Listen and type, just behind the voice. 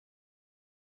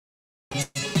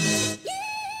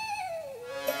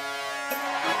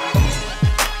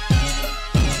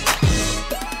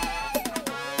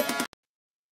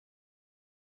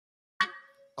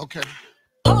Okay.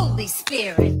 Holy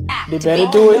Spirit, They better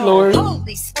do it, Lord.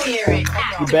 Holy Spirit,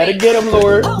 You better get them,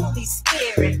 Lord. Holy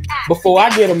Spirit, Before I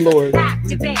get them, Lord.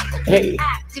 activate. Hey.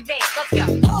 Activate. Let's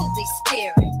go. Holy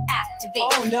Spirit, activate.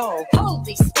 Oh no.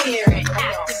 Holy Spirit,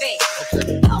 activate.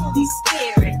 Okay. Holy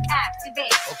Spirit,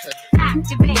 activate. Okay.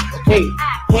 Activate. Hey,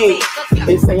 hey, Let's go.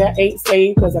 they say I ain't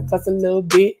saved cause I cuss a little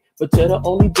bit. But you're the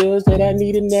only judge that I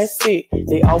need and that's it.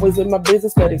 They always in my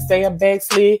business cause they say I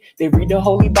backslid. They read the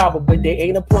Holy Bible but they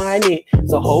ain't applying it.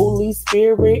 So Holy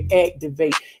Spirit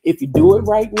activate. If you do it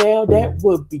right now, that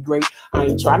would be great. I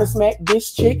ain't trying to smack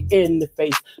this chick in the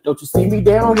face. Don't you see me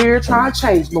down here trying to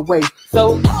change my way.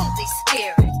 So Holy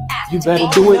Spirit, you better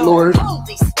do it, Lord.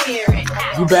 Holy Spirit,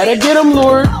 You better get them,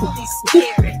 Lord. Holy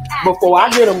Spirit, Before I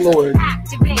get them, Lord.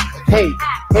 activate. Hey,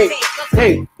 hey,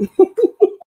 hey.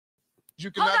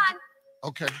 You Hold cannot. on.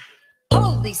 Okay.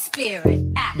 Holy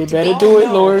Spirit, They better do it,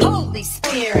 Lord. Holy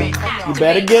Spirit, You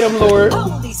better get them, Lord.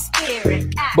 Holy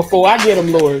Spirit, Before I get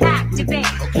them, Lord. activate.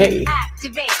 Hey.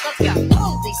 Activate. Let's go.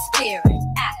 Holy Spirit,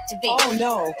 activate. Oh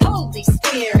no. Holy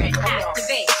Spirit,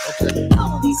 activate. Okay.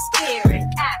 Holy Spirit,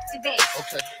 activate.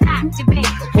 Okay. Activate.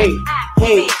 Hey,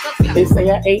 hey, Activate. Let's go. they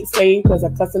say I ain't saved cause I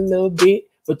cuss a little bit.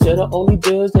 But you're the only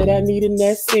judge that I need and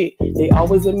that's it. They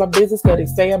always in my business cause they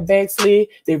say I backslid.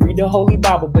 They read the Holy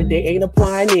Bible but they ain't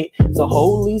applying it. So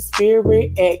Holy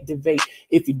Spirit activate.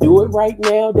 If you do it right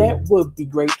now, that would be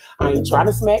great. I ain't trying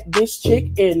to smack this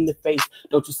chick in the face.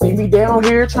 Don't you see me down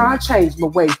here trying to change my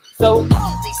way. So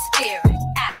Holy Spirit,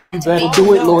 you better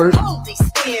do it, Lord. Holy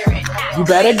Spirit, You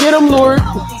better get them, Lord.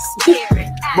 Holy Spirit,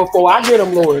 Before I get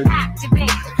them, Lord. activate.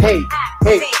 Hey,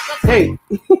 hey, hey.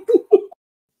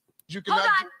 You Hold cannot.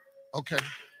 on. Okay.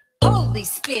 Holy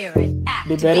Spirit,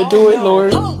 They better do it,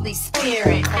 Lord. Holy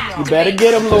Spirit, You better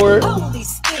get them, Lord. Holy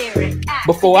Spirit,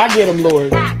 Before I get them,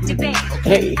 Lord. activate.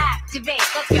 Hey. Activate.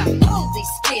 Let's go. Holy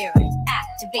Spirit,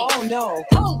 activate. Oh no.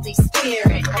 Holy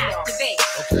Spirit, activate.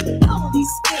 Okay. Holy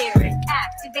Spirit,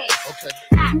 activate. Okay.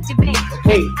 Activate.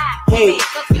 Hey, hey,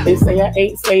 Activate. Let's go. they say I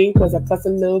ain't saved cause I cuss a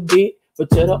little bit. But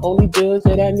you're the only judge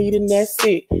that I need and that's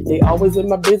it. They always in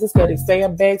my business cause they say I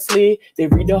backslid. They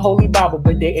read the Holy Bible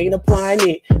but they ain't applying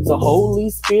it. So Holy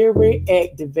Spirit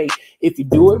activate. If you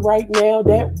do it right now,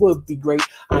 that would be great.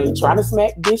 I ain't trying to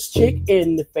smack this chick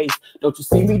in the face. Don't you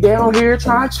see me down here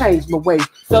trying to change my way.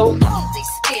 So Holy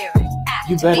Spirit,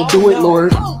 you better do it,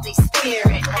 Lord. Holy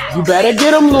Spirit, You better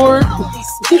get them, Lord. Holy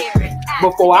Spirit,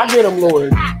 Before I get them,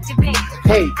 Lord. activate.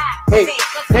 Hey, hey,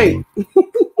 hey.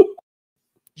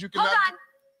 You Hold cannot.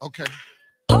 on. Okay.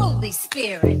 Holy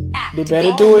Spirit, They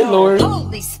better do it, Lord.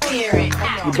 Holy Spirit,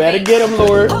 You better get them,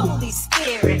 Lord. Holy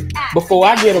Spirit, Before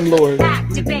I get them, Lord.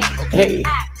 activate. Hey.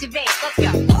 Activate. Let's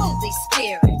go. Holy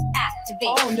Spirit, activate.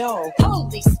 Oh no.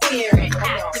 Holy Spirit,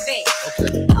 activate.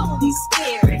 Okay. Holy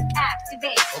Spirit,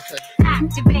 activate. Okay.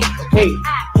 Activate. Hey,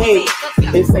 hey, Activate. Let's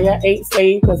go. they say I ain't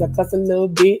saved cause I cuss a little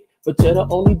bit. But you're the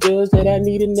only judge that I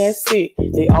need and that's it.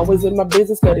 They always in my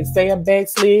business cause they say I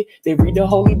backslid. They read the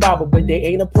Holy Bible but they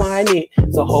ain't applying it.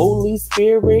 So Holy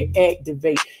Spirit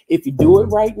activate. If you do it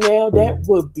right now, that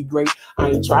would be great. I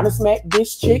ain't trying to smack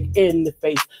this chick in the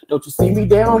face. Don't you see me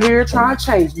down here trying to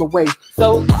change my way.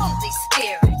 So Holy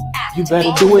Spirit, you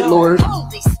better do it, Lord.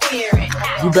 Holy Spirit,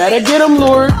 You better get them,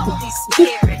 Lord. Holy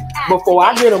Spirit, Before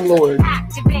I get them, Lord.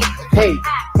 activate. Hey,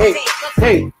 hey,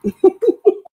 hey.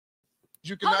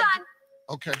 You Hold cannot.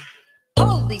 on. Okay.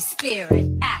 Holy Spirit,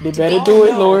 They better do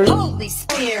it, Lord. Holy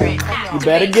Spirit, You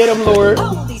better get them, Lord.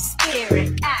 Holy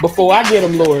Spirit, Before I get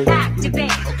them, Lord.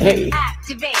 activate. Hey.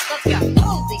 Activate. Let's go.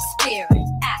 Holy Spirit,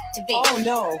 activate. Oh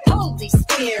no. Holy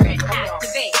Spirit,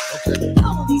 activate. Okay.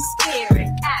 Holy Spirit,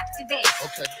 activate.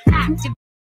 Okay. Activate.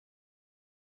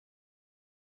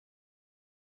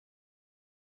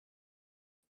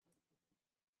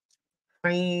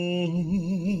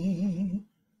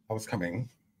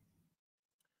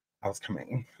 I was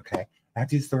coming. Okay. I had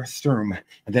to use the restroom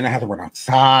and then I had to run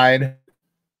outside.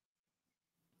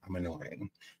 I'm annoying.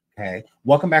 Okay.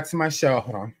 Welcome back to my show.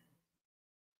 Hold on.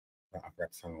 I've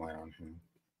got sunlight on here.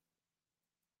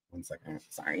 1 second.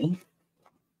 Sorry.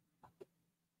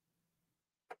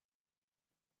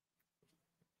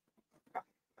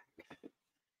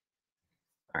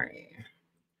 Sorry.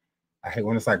 I hate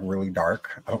when it's like really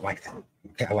dark. I don't like that.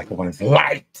 Okay. I like it when it's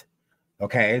light.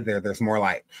 Okay, there's more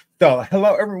light. So,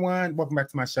 hello everyone. Welcome back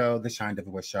to my show, The Shine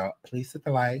Everywhere Show. Please hit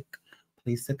the like.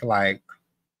 Please hit the like.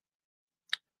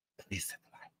 Please hit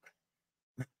the like.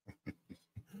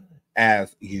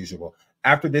 As usual.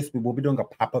 After this, we will be doing a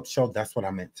pop-up show. That's what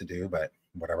I meant to do, but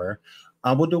whatever.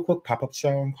 We'll do a quick pop-up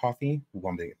show on coffee. We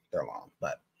won't be there long,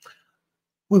 but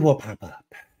we will pop up.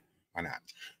 Why not?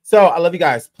 So, I love you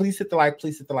guys. Please hit the like.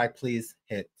 Please hit the like. Please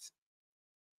hit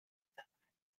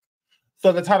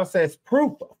So the title says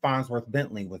proof Fonsworth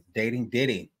Bentley was dating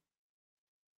Diddy.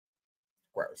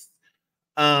 Gross.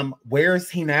 Where is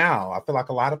he now? I feel like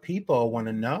a lot of people want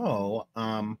to know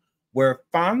where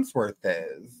Fonsworth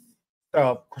is. So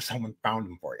of course someone found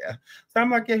him for you. So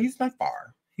I'm like, yeah, he's not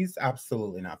far. He's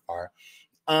absolutely not far.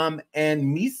 And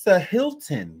Misa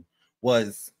Hylton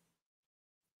was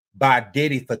by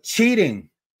Diddy for cheating.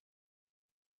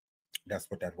 That's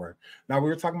what that word. Now we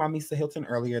were talking about Misa Hylton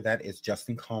earlier. That is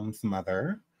Justin Combs'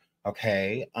 mother.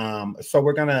 Okay. So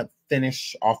we're gonna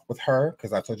finish off with her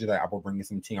because I told you that I will bring you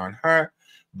some tea on her,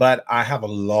 but I have a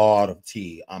lot of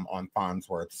tea on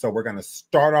Fonsworth. So we're gonna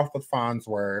start off with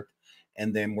Fonsworth,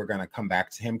 and then we're gonna come back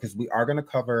to him because we are gonna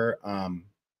cover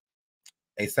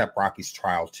A$AP Rocky's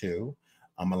trial too.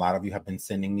 A lot of you have been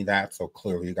sending me that, so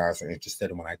clearly you guys are interested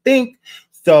in what I think.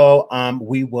 So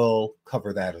we will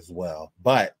cover that as well.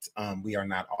 But we are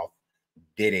not off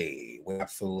Diddy. We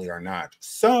absolutely are not.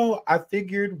 So I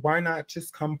figured why not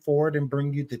just come forward and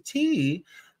bring you the tea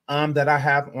that I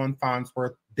have on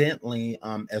Fonsworth Bentley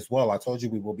as well. I told you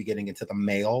we will be getting into the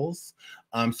males.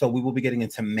 So we will be getting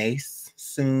into Mace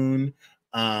soon,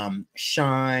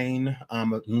 Shine,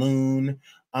 Loon,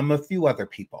 a few other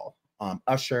people.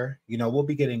 Usher, you know, we'll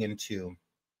be getting into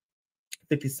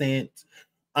 50 Cent.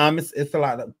 It's a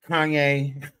lot of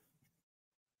Kanye.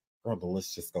 Girl, the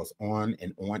list just goes on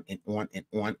and on and on and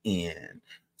on and.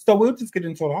 So we'll just get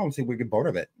into it all and see if we get bored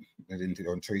of it.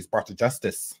 Until he's brought to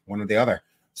justice, one or the other.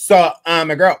 So,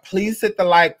 my girl, please hit the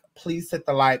like. Please hit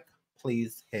the like.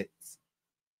 Please hit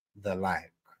the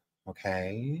like.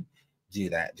 Okay? Do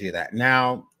that. Do that.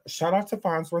 Now, shout out to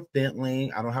Fonsworth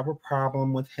Bentley. I don't have a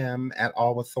problem with him at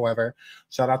all whatsoever.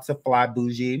 Shout out to Fly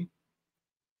Bougie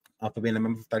for being a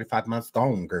member for 35 months.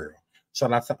 Gone, girl.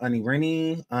 Shout out to Unnie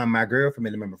Rennie, my girl, for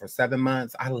being a member for 7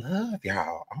 months. I love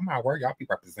y'all. Oh my word, y'all be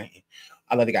representing.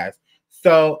 I love you guys.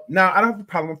 So now I don't have a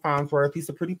problem with Fonsworth. He's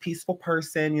a pretty peaceful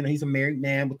person. You know, he's a married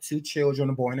man with 2 children,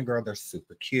 a boy and a girl. They're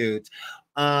super cute.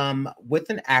 With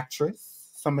an actress.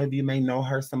 Some of you may know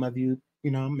her. Some of you,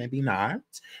 you know, maybe not.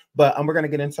 But we're going to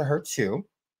get into her too.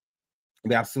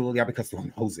 We absolutely are because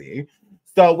we're nosy.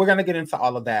 So we're going to get into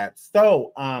all of that.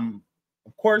 So,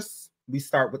 of course, we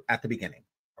start with at the beginning.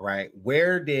 All right.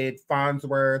 Where did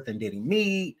Fonsworth and Diddy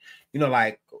meet? You know,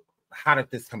 like, how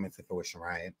did this come into fruition,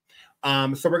 right? So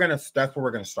that's where we're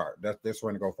gonna start. That's where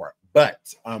we're gonna go for it. But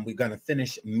we're gonna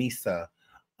finish Misa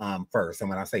first. And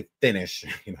when I say finish,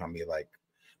 you know, I mean like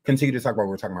continue to talk about what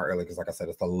we were talking about earlier, because like I said,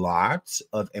 it's a lot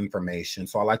of information.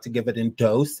 So I like to give it in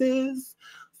doses.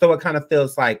 So it kind of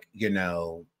feels like, you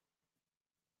know,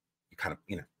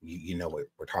 you know what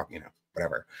we're talking, you know,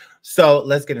 whatever. So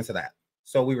let's get into that.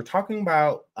 So we were talking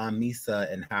about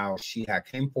Misa and how she had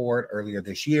came forward earlier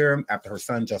this year after her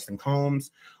son, Justin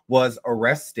Combs, was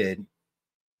arrested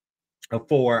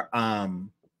for a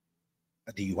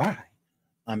DUI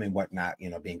and whatnot, you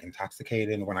know, being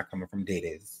intoxicated and whatnot, coming from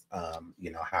Diddy's,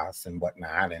 you know, house and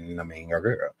whatnot. And I mean, her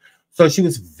girl. So she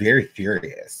was very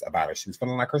furious about it. She was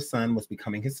feeling like her son was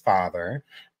becoming his father.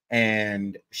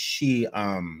 And she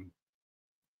didn't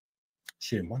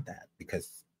want that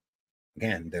because,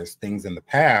 again, there's things in the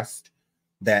past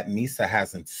that Misa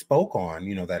hasn't spoke on,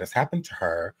 you know, that has happened to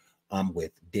her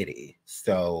with Diddy.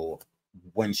 So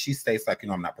when she states like, you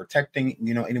know, I'm not protecting,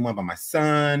 you know, anyone but my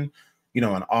son, you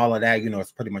know, and all of that, you know,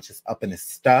 it's pretty much just up and it's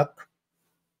stuck.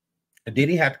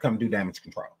 Diddy had to come do damage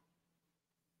control.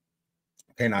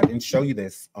 Okay, and I didn't show you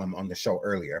this on the show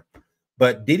earlier,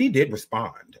 but Diddy did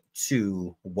respond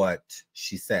to what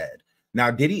she said. Now,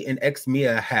 Diddy and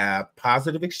ex-Mia have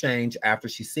positive exchange after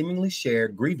she seemingly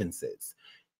shared grievances.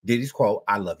 Diddy's quote,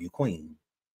 "I love you, queen."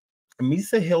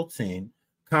 Misa Hylton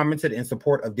commented in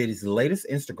support of Diddy's latest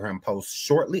Instagram post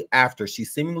shortly after she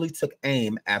seemingly took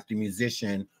aim at the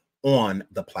musician on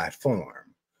the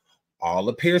platform. All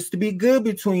appears to be good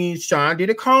between Sean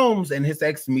Diddy Combs and his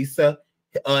ex Misa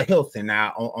Hylton.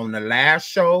 Now, on the last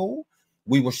show,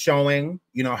 we were showing,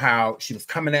 you know, how she was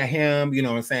coming at him, you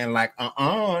know what I'm saying? Like,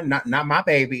 not my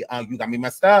baby. You got me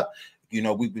messed up. You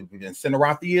know, we've been sitting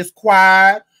around for years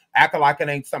quiet, acting like it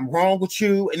ain't something wrong with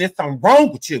you. And it's something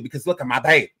wrong with you because look at my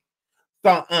baby.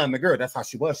 So, the girl, that's how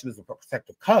she was. She was a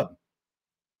protective cub.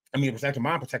 I mean, a protective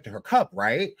mom protected her cub,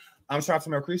 right? Shout out to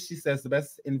Mel Crease. She says the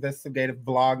best investigative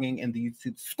vlogging in the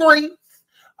YouTube screens.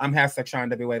 Hashtag Shine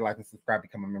WA, like and subscribe,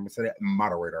 become a member today,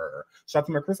 moderator. Shout out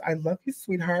to my Chris. I love you,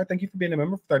 sweetheart. Thank you for being a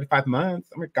member for 35 months.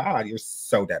 Oh my God, you're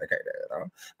so dedicated.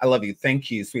 I love you. Thank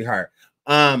you, sweetheart.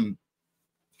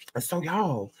 So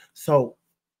y'all, so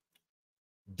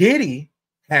Diddy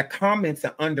had comments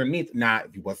underneath. Now,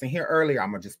 if you wasn't here earlier,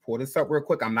 I'm gonna just pull this up real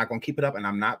quick. I'm not gonna keep it up and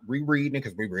I'm not rereading it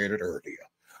because we read it earlier.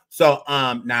 So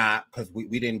nah, because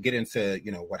we didn't get into,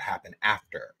 you know, what happened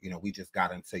after. You know, we just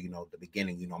got into, you know, the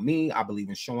beginning. You know, me, I believe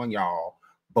in showing y'all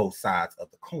both sides of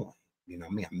the coin. You know,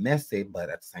 me, I'm messy, but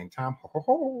at the same time, ho, ho,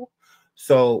 ho.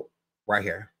 So right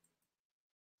here,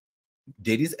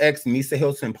 Diddy's ex Misa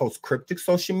Hylton posts cryptic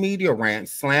social media rant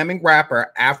slamming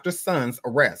rapper after son's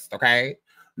arrest. Okay,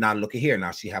 now look at here.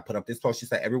 Now she had put up this post. She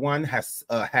said everyone has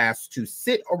to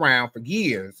sit around for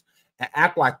years and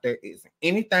act like there isn't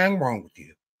anything wrong with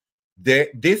you.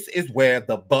 This is where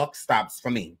the buck stops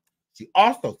for me. She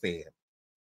also said,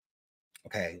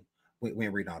 okay, we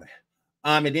ain't reading all that.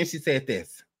 And then she said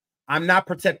this: I'm not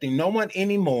protecting no one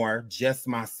anymore, just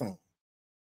my son.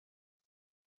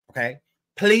 Okay.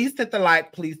 Please hit the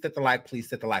like, please hit the like,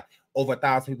 please hit the like. Over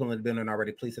 1,000 people in the building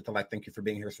already. Please hit the like. Thank you for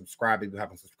being here. Subscribe if you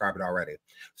haven't subscribed already.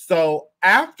 So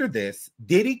after this,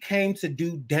 Diddy came to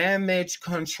do damage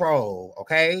control.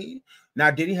 Okay. Now,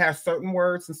 Diddy has certain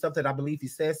words and stuff that I believe he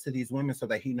says to these women so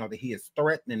that he know that he is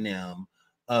threatening them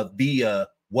via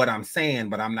what I'm saying,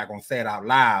 but I'm not going to say it out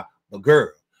loud, but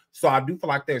girl. So I do feel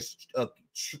like there's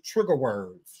trigger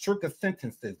words, trigger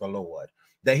sentences, the Lord,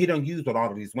 that he don't use with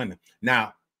all of these women.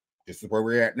 Now, this is where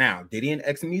we're at now. Diddy and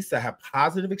ex Misa have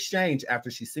positive exchange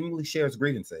after she seemingly shares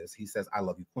grievances. He says, I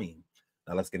love you, queen.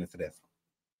 Now let's get into this.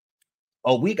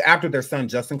 A week after their son,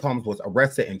 Justin Combs, was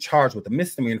arrested and charged with a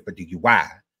misdemeanor for DUI.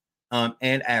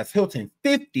 And as Hylton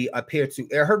 50 appeared to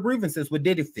air her grievances with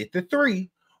Diddy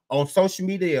 53 on social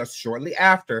media shortly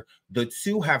after, the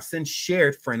two have since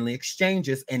shared friendly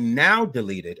exchanges and now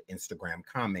deleted Instagram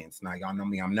comments. Now, y'all know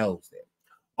me, I'm nosy.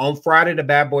 On Friday, the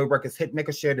Bad Boy Records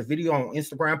hitmaker shared a video on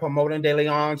Instagram promoting De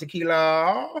Leon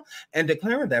Tequila and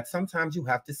declaring that sometimes you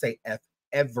have to say F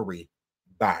everybody.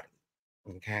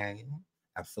 Okay,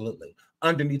 absolutely.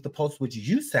 Underneath the post, which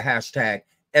used to hashtag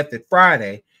F it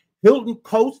Friday, Hylton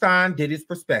co-signed Diddy's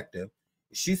perspective.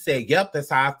 She said, yep,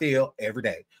 that's how I feel every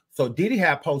day. So Diddy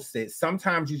had posted,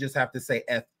 sometimes you just have to say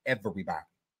F everybody.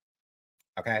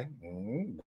 Okay.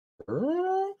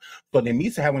 So then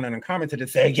Misa had went on and commented and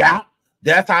said, yeah,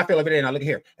 that's how I feel every day. Now look at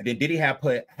here. And then Diddy had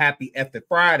put happy F it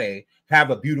Friday. Have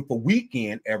a beautiful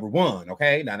weekend, everyone.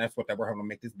 Okay. Now that's what that we're going to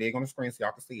make this big on the screen so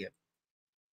y'all can see it.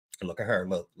 Look at her.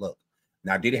 Look.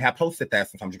 Now Diddy had posted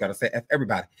that. Sometimes you got to say F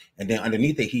everybody. And then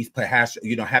underneath it, he's put happy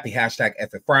hashtag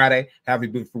F it Friday. Have a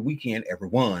beautiful weekend,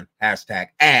 everyone. Hashtag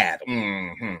ad.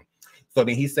 So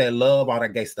then he said, love, all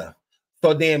that gay stuff.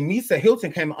 So then Misa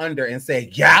Hylton came under and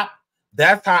said, yeah,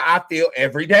 that's how I feel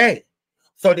every day.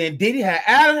 So then Diddy had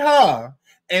added her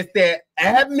and said,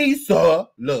 add Misa,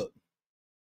 look,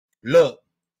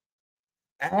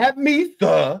 add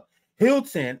Misa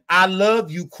Hylton, I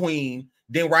love you, queen.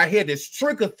 Then right here, this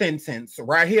trigger sentence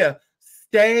right here,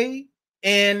 stay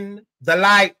in the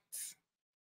light.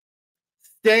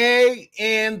 Stay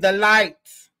in the light.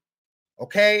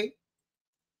 Okay?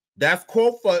 That's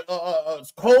code for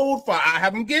I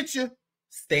have them get you.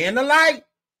 Stay in the light.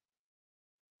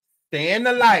 Stay in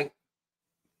the light.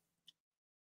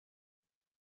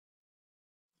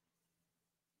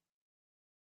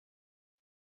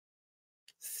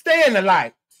 Stay in the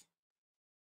light.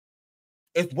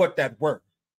 It's what that word.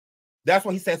 That's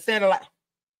what he said. Stay in the light.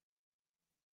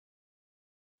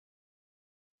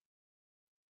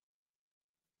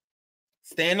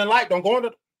 Stay in the light. Don't go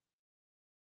into.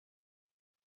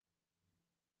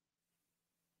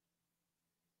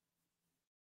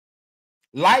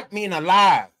 Light mean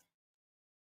alive.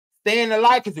 Stay in the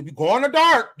light, because if you go in the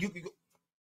dark, you can go.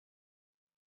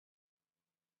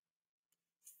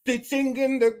 Stitching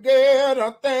in the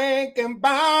ghetto, thinking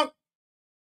about.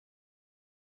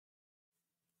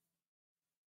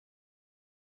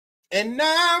 And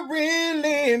I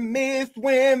really miss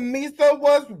when Misa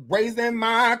was raising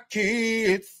my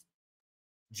kids.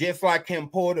 Just like Kim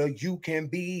Porter, you can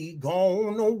be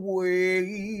gone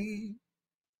away.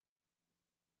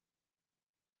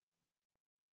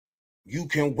 You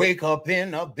can wake up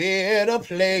in a better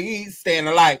place. Stay in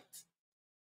the light.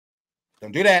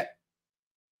 Don't do that.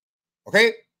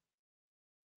 Okay?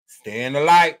 Stay in the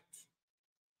light.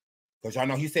 Because y'all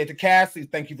know he said to Cassie,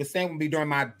 thank you for staying with me during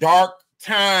my dark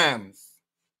times.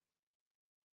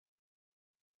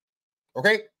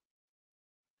 Okay?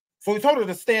 So he told her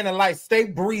to stay in the light, stay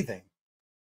breathing.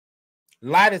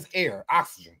 Light is air,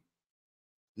 oxygen,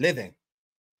 living.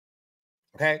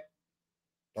 Okay?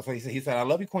 That's what he said. He said, I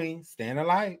love you, queen. Stay in the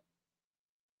light.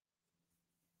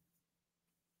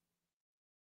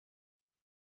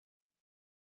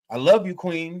 I love you,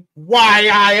 queen. Why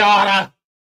I oughta.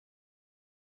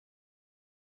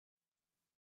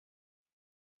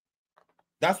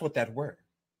 That's what that word.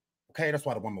 Okay, that's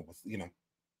why the woman was,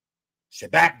 she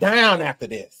back down after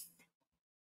this.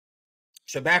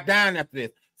 She back down after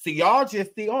this. See, y'all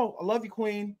just see, oh, I love you,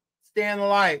 queen. Stay in the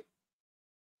light.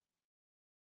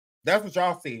 That's what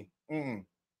y'all see. I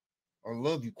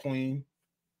love you, queen.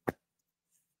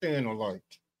 Stay in the light.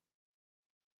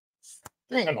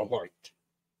 Stay in the light.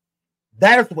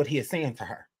 That is what he is saying to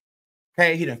her.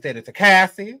 Okay, he done said it to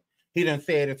Cassie. He done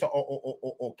said it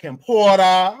to Kim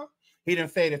Porter. He done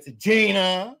said it to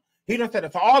Gina. He done said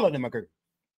it to all of them.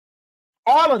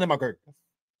 All of them are girls.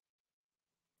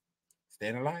 Stay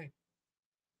in the light.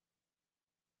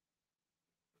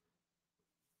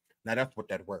 Now that's what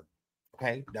that word.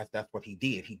 Okay, that's what he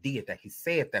did. He did that. He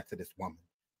said that to this woman.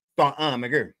 So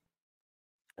girl.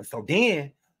 And so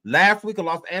then last week, a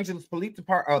Los Angeles police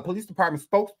department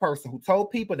spokesperson who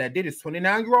told people that Diddy's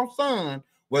 29-year-old son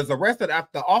was arrested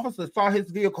after the officer saw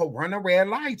his vehicle run a red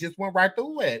light, just went right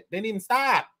through it. Didn't even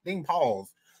stop, didn't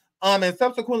pause. And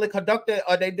subsequently conducted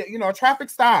a traffic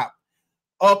stop.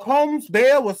 Combs'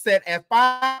 bail was set at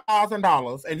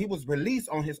 $5,000, and he was released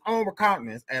on his own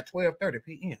recognizance at 12:30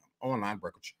 p.m. online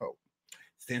record show.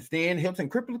 Since then, Hylton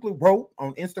cryptically wrote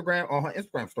on her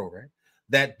Instagram story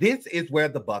that this is where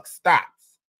the buck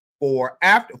stops for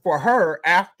her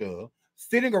after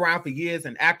sitting around for years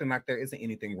and acting like there isn't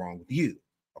anything wrong with you.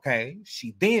 Okay,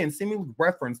 she then seemingly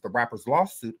referenced the rapper's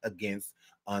lawsuit against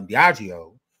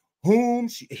Diageo, whom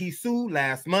he sued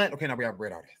last month. Okay, now we have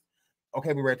read all this.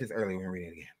 Okay, we read this earlier. We're reading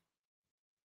it again.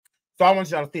 So I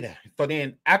want y'all to see that. So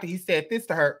then after he said this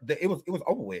to her, it was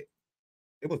over with.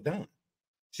 It was done.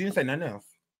 She didn't say nothing else.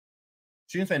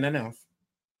 She didn't say nothing else.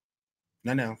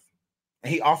 Nothing else.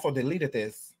 And he also deleted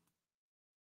this.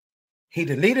 He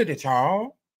deleted it,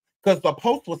 y'all. Because the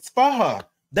post was for her.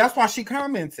 That's why she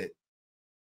commented.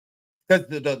 Because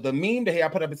the meme that I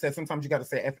put up, it said sometimes you got to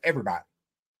say F everybody.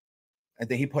 And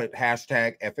then he put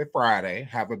hashtag F it Friday.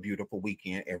 Have a beautiful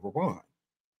weekend, everyone.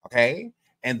 Okay?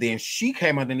 And then she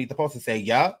came underneath the post and said,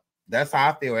 yup, that's how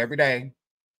I feel every day.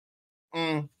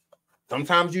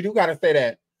 Sometimes you do got to say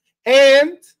that.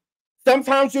 And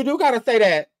sometimes you do got to say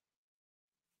that.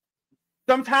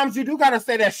 Sometimes you do got to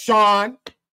say that, Sean.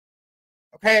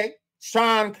 Okay?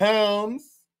 Sean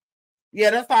Combs.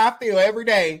 Yeah, that's how I feel every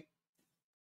day.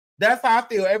 That's how I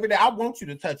feel every day. I want you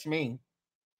to touch me.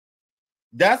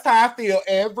 That's how I feel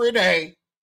every day.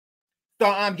 So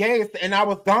I'm gay, and I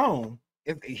was gone.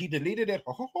 He deleted it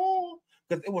because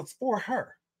it was for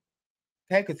her.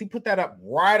 Okay, because he put that up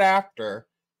right after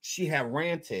she had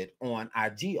ranted on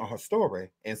IG on her story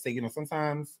and said,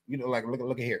 sometimes, like,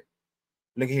 look at here.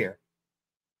 Look at here.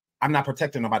 I'm not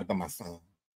protecting nobody but my son.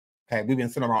 Okay, we've been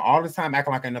sitting around all this time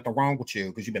acting like ain't nothing wrong with you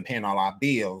because you've been paying all our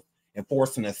bills and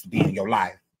forcing us to be in your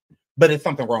life. But it's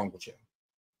something wrong with you.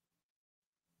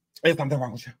 There's something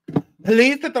wrong with you.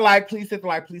 Please hit the like. Please hit the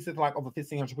like. Please hit the like. Over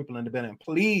 1,500 people in the building.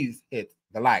 Please hit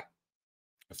the like.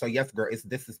 So yes, girl,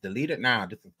 this is deleted now.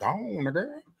 This is gone,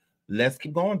 girl. Let's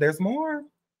keep going. There's more.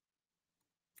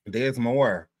 There's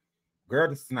more. Girl,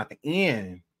 this is not the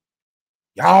end.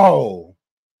 Yo,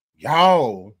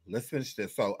 let's finish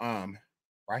this. So,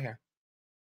 right here.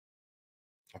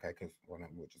 Okay, because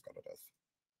we'll just go to this.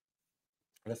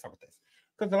 Let's start with this.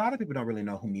 Because a lot of people don't really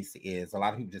know who Misa is. A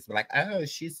lot of people just be like, oh,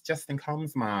 she's Justin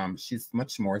Combs' mom. She's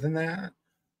much more than that.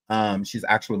 She's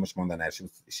actually much more than that.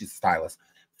 She's a stylist.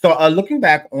 So looking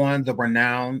back on the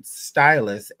renowned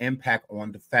stylist's impact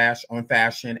on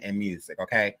fashion and music,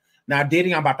 okay? Now,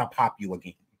 Diddy, I'm about to pop you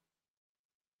again.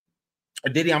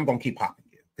 Diddy, I'm going to keep popping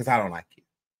you because I don't like you.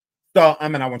 So, I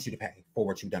want you to pay for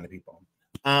what you've done to people.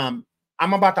 I'm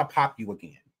about to pop you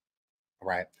again, all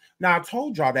right? Now, I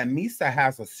told y'all that Misa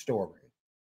has a story.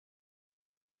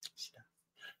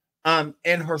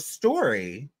 And her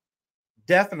story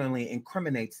definitely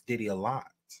incriminates Diddy a lot.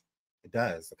 It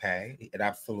does, okay? It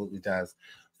absolutely does.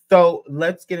 So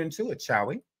let's get into it, shall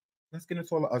we? Let's get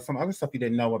into some other stuff you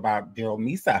didn't know about dear old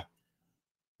Misa.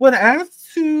 When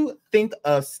asked to think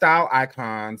of style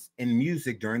icons in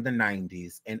music during the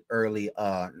 90s and early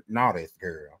noughties,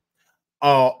 girl,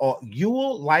 you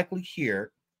will likely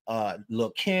hear Lil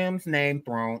Kim's name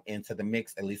thrown into the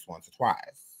mix at least once or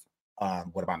twice.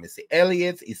 What about Missy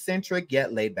Elliott's eccentric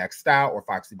yet laid-back style or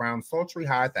Foxy Brown's sultry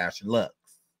high fashion looks?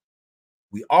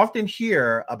 We often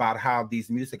hear about how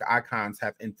these music icons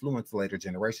have influenced later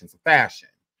generations of fashion,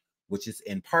 which is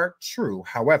in part true.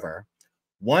 However,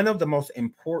 one of the most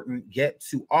important yet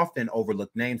too often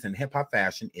overlooked names in hip-hop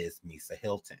fashion is Misa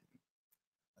Hylton.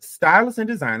 A stylist and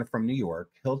designer from New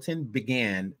York, Hylton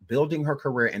began building her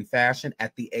career in fashion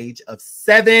at the age of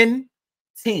 17.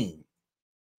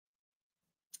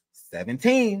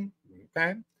 17,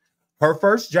 okay? Her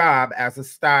first job as a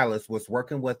stylist was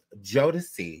working with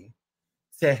Jodeci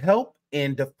to help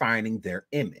in defining their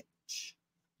image,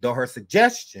 though her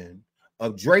suggestion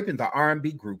of draping the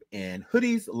R&B group in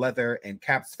hoodies, leather, and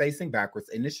caps facing backwards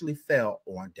initially fell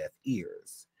on deaf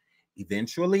ears.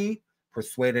 Eventually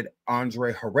persuaded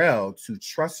Andre Harrell to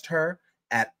trust her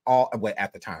at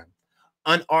the time,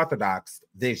 unorthodox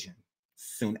vision.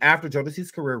 Soon after,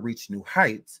 Jodeci's career reached new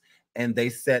heights, and they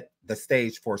set the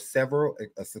stage for several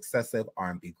successive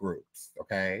R&B groups.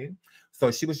 Okay,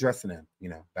 so she was dressing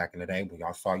in, back in the day when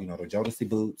y'all saw, the Jodeci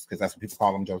boots, because that's what people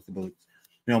call them, Jodeci boots.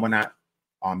 When not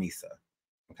on Misa.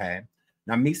 Okay,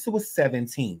 now Misa was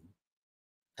 17.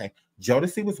 Okay,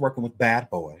 Jodeci was working with Bad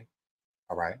Boy.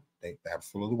 All right, they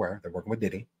absolutely were. They're working with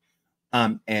Diddy.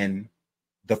 And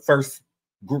the first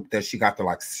group that she got to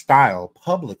like style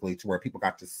publicly to where people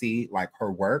got to see like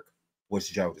her work was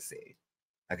Jodeci.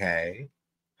 Okay,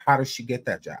 how does she get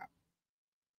that job?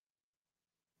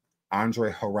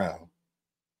 Andre Harrell.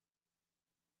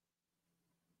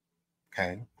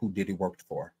 Okay, who Diddy worked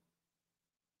for.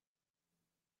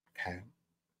 Okay,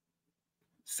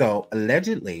 so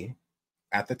allegedly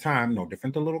at the time, no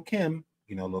different than Little Kim.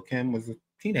 Little Kim was a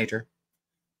teenager.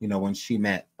 When she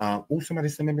met, somebody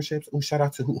sent memberships. Shout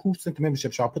out to who sent the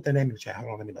memberships. Y'all put their name in the chat.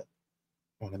 Hold on, let me look.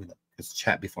 Because the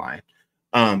chat be flying.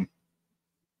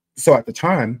 So at the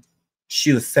time,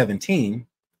 she was 17,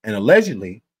 and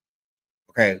allegedly,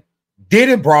 okay,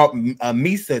 Diddy brought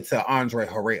Misa to Andre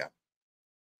Harrell.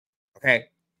 Okay.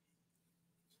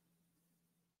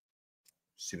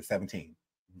 She was 17,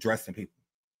 dressing people.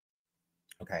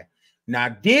 Okay. Now,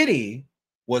 Diddy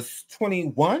was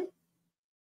 21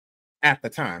 at the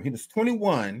time. He was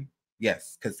 21,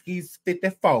 yes, because he's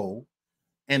 54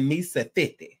 and Misa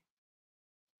 50.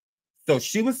 So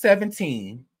she was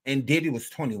 17 and Diddy was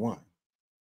 21.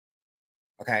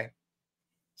 Okay.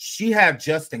 She had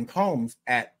Justin Combs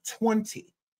at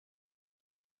 20.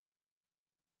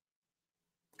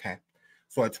 Okay.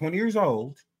 So at 20 years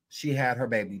old, she had her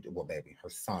her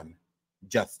son,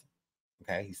 Justin.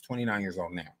 Okay. He's 29 years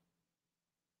old now.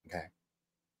 Okay.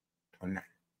 29.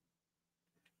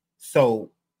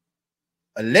 So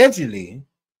allegedly,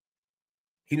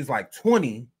 he was like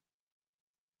 20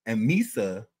 and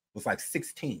Misa was like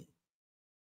 16.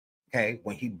 Okay.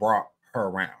 When he brought her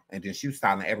around. And then she was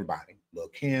styling everybody. Lil'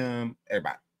 Kim,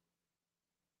 everybody.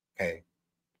 Okay.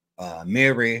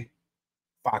 Mary,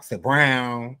 Foxy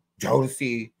Brown,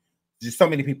 Jodeci, just so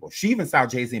many people. She even styled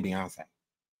Jay-Z and Beyonce.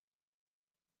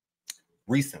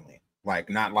 Recently. Like,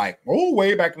 not like,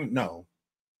 way back. No.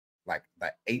 Like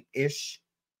the 8-ish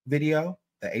video.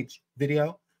 The H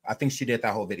video. I think she did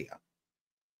that whole video.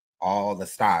 All the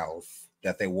styles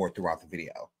that they wore throughout the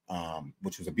video.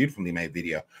 Which was a beautifully made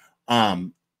video.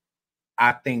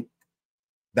 I think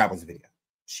that was a video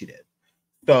she did.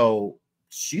 So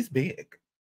she's big.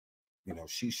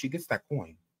 She gets that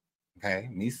coin. Okay.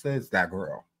 Misa is that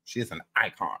girl. She is an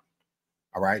icon.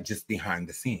 All right. Just behind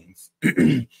the scenes.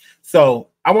 So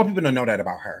I want people to know that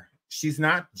about her. She's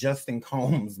not Justin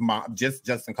Combs' mom, just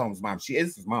Justin Combs' mom. She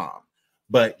is his mom,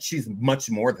 but she's much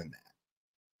more than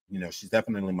that. She's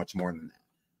definitely much more than that.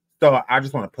 So I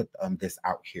just want to put this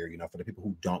out here, for the people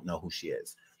who don't know who she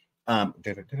is.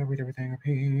 Did I read everything up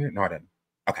here? No, I didn't.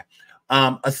 Okay.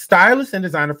 A stylist and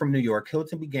designer from New York,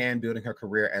 Hylton began building her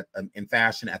career in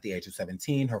fashion at the age of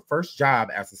 17. Her first job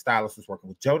as a stylist was working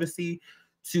with Jodeci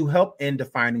to help in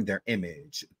defining their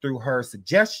image. Through her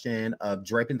suggestion of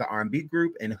draping the R&B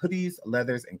group in hoodies,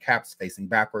 leathers, and caps facing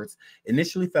backwards,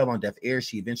 initially fell on deaf ears.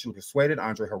 She eventually persuaded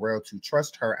Andre Harrell to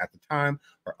trust her at the time.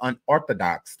 Her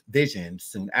unorthodox vision.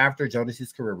 Soon after,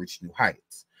 Jodeci's career reached new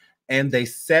heights, and they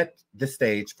set the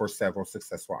stage for several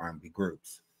successful R&B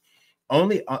groups.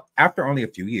 After only a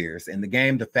few years in the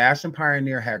game, the fashion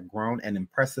pioneer had grown an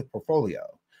impressive portfolio,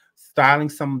 styling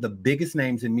some of the biggest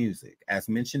names in music. As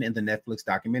mentioned in the Netflix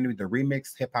documentary, The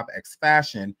Remix Hip Hop X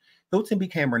Fashion, Hylton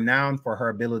became renowned for her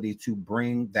ability to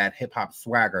bring that hip hop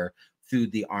swagger to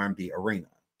the R&B arena.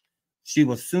 She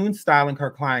was soon styling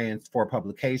her clients for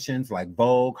publications like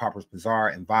Vogue, Harper's Bazaar,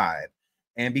 and Vibe,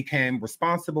 and became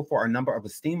responsible for a number of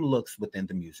esteemed looks within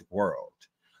the music world.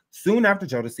 Soon after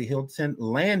Jodeci, Hylton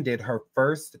landed her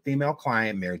first female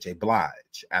client, Mary J.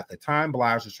 Blige. At the time,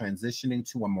 Blige was transitioning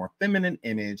to a more feminine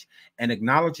image and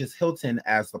acknowledges Hylton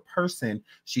as the person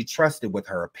she trusted with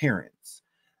her appearance.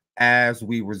 As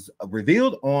we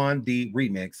revealed on the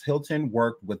remix, Hylton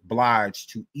worked with Blige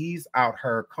to ease out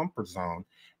her comfort zone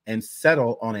and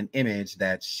settle on an image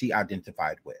that she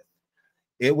identified with.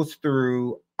 It was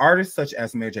through artists such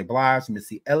as Mary J. Blige,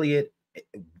 Missy Elliott,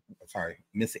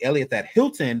 that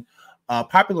Hylton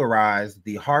popularized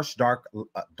the harsh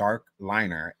dark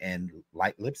liner and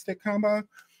light lipstick combo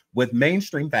with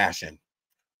mainstream fashion,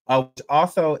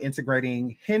 also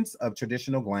integrating hints of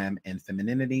traditional glam and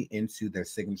femininity into their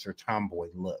signature tomboy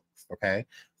looks. Okay.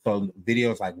 So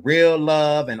videos like Real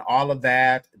Love and all of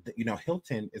that, you know,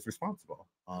 Hylton is responsible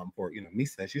for, you know,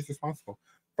 Misa, she's responsible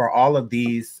for all of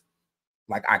these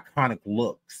like iconic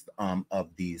looks of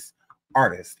these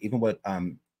artists, even with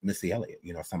Missy Elliott,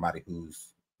 you know, somebody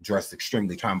who's dressed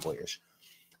extremely tomboyish.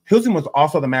 Hylton was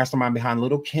also the mastermind behind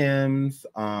Little Kim's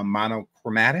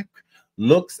monochromatic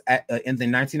looks in the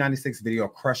 1996 video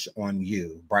Crush on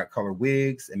You. Bright colored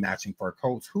wigs and matching fur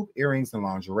coats, hoop earrings, and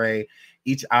lingerie.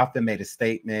 Each outfit made a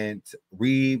statement,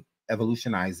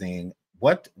 re-evolutionizing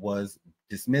what was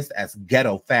dismissed as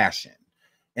ghetto fashion.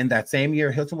 In that same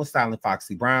year, Hylton was styling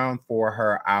Foxy Brown for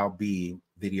her I'll Be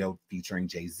video featuring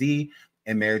Jay-Z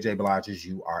and Mary J. Blige's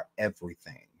You Are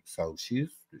Everything. So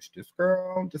this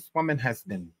girl, this woman has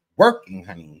been working,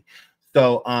 honey.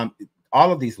 So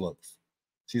all of these looks,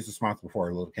 she's responsible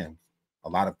for Little Kim's. A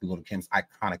lot of Little Kim's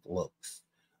iconic looks.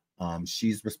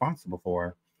 She's responsible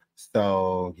for.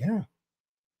 So yeah.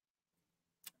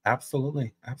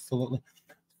 Absolutely. Absolutely.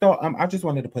 So I just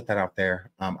wanted to put that out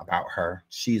there about her.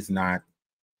 She's not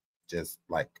just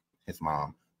like his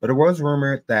mom. But it was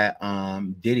rumored that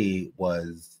Diddy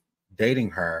was dating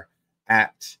her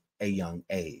at a young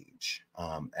age.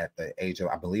 At the age of,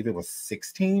 I believe it was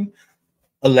 16,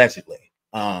 allegedly.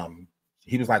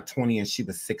 He was like 20 and she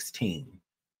was 16,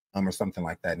 or something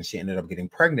like that. And she ended up getting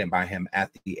pregnant by him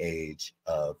at the age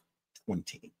of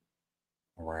 20.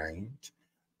 Right.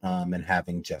 And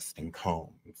having Justin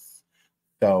Combs.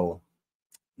 So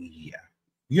yeah.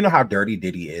 You know how dirty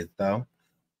Diddy is, though.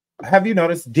 Have you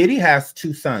noticed Diddy has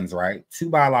two sons, right? Two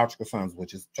biological sons,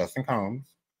 which is Justin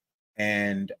Combs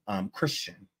and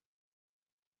Christian.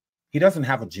 He doesn't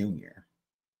have a junior.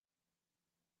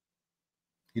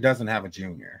 He doesn't have a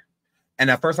junior.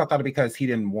 And at first I thought it because he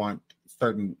didn't want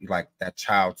certain, like that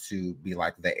child to be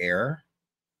like the heir.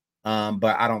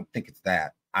 But I don't think it's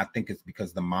that. I think it's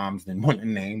because the moms didn't want to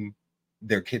name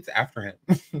their kids after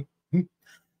him.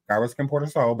 God rest can poor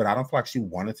soul, but I don't feel like she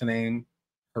wanted to name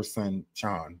her son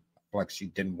Sean. I feel like she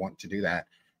didn't want to do that.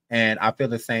 And I feel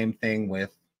the same thing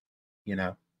with, you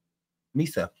know,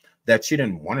 Misa, that she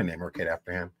didn't want to name her kid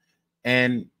after him.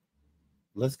 And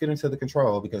let's get into the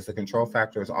control, because the control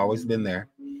factor has always been there.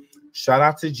 Shout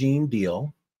out to Gene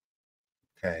Deal.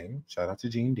 Okay, shout out to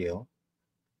Gene Deal.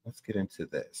 Let's get into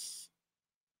this.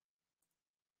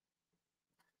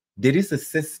 Diddy's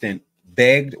assistant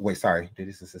begged,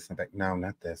 Diddy's assistant begged, no,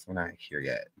 not this, we're not here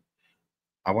yet.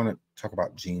 I want to talk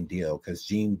about Gene Deal, because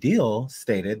Gene Deal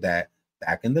stated that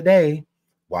back in the day,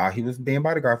 while he was being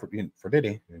bodyguard for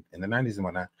Diddy in the 90s and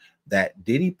whatnot, that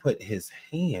Diddy put his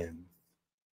hand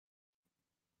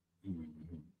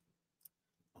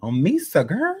on Misa,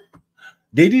 girl.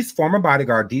 Diddy's former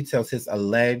bodyguard details his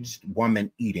alleged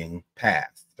woman-eating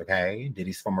past, okay?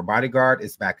 Diddy's former bodyguard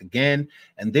is back again,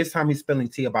 and this time he's spilling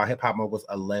tea about hip-hop mogul's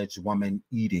alleged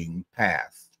woman-eating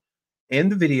past. In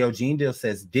the video, Gene Deal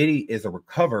says Diddy is a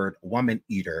recovered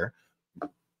woman-eater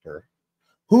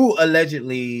who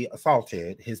allegedly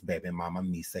assaulted his baby mama,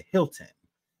 Misa Hylton,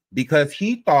 because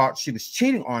he thought she was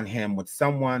cheating on him with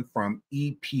someone from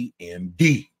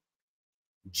EPMD.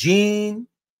 Gene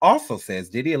also says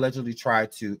Diddy allegedly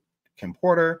tried to Kim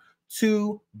Porter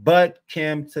too, but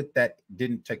Kim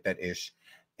didn't take that ish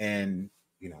and,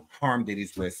 you know, harmed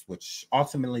Diddy's wrist, which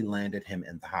ultimately landed him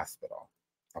in the hospital.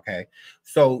 Okay,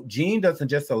 so Gene doesn't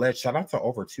just allege, shout out to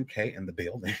over 2K in the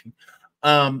building.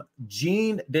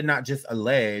 Gene did not just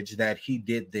allege that he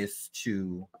did this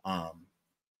to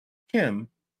Kim.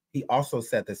 He also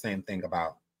said the same thing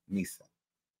about Misa.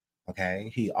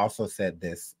 Okay, he also said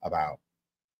this about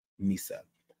Misa.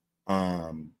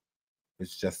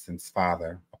 It's Justin's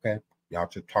father. Okay, y'all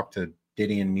should talk to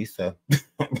Diddy and Misa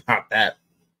about that.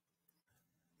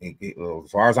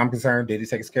 As far as I'm concerned, Diddy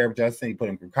takes care of Justin. He put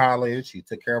him through college. He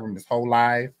took care of him his whole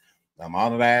life.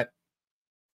 All of that.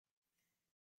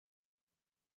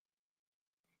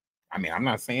 I mean, I'm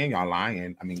not saying y'all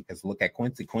lying. I mean, because look at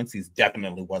Quincy. Quincy's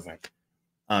definitely wasn't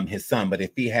his son, but if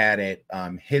he had it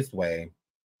his way,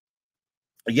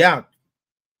 yeah.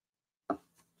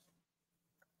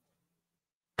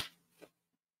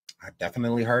 I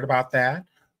definitely heard about that.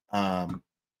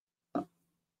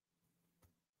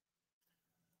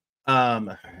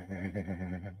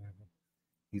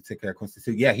 He took care of Quincy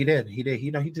too. Yeah, he did. He did.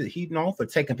 You know, he known for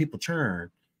taking people churn.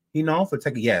 He known for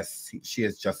taking, yes, she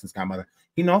is Justin's godmother.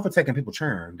 He known for taking people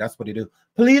churn. That's what he do.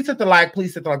 Please hit the like.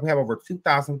 Please hit the like. We have over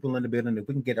 2,000 people in the building. If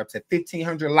we can get up to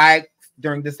 1,500 likes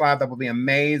during this live, that would be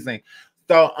amazing.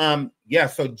 So, yeah,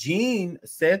 so Gene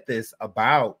said this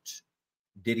about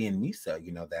Diddy and Misa,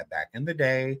 you know, that back in the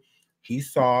day, he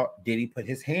saw Diddy put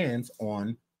his hands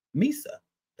on Misa.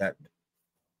 That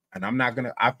And I'm not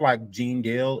gonna. I feel like Gene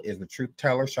Deal is the truth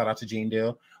teller. Shout out to Gene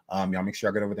Deal. Y'all make sure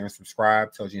y'all get over there and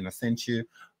subscribe. Tell Gene I sent you.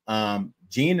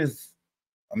 Gene is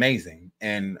amazing,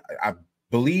 and I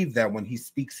believe that when he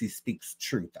speaks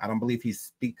truth. I don't believe he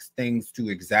speaks things to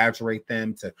exaggerate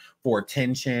them for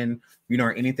attention,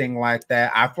 or anything like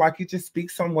that. I feel like he just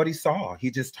speaks on what he saw.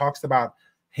 He just talks about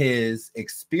his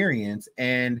experience.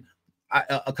 And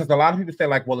because a lot of people say,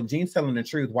 like, well, if Gene's telling the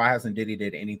truth, why hasn't Diddy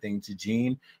did anything to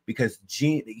Gene? Because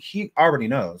Gene, he already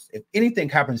knows if anything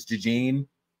happens to Gene,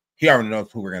 he already knows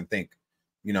who we're gonna think,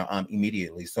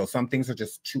 immediately. So some things are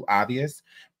just too obvious.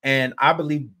 And I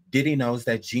believe Diddy knows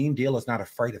that Gene Deal is not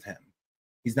afraid of him.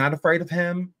 He's not afraid of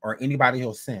him or anybody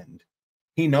he'll send.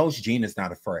 He knows Gene is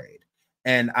not afraid.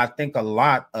 And I think a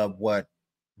lot of what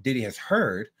Diddy has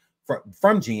heard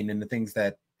from Gene and the things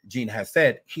that Gene has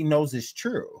said, he knows is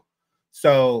true.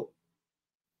 So,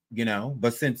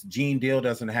 but since Gene Deal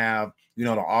doesn't have, the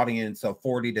audience of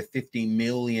 40 to 50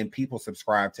 million people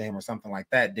subscribe to him or something like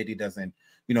that, Diddy doesn't,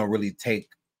 really take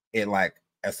it like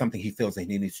as something he feels that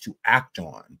he needs to act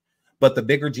on. But the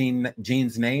bigger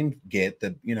Gene's name get,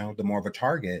 the more of a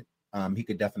target he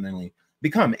could definitely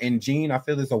become. And Gene, I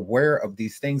feel, is aware of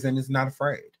these things and is not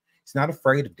afraid. He's not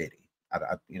afraid of Diddy. I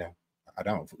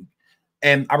don't.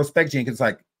 And I respect Gene because it's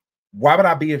like, why would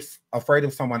I be afraid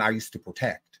of someone I used to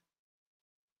protect?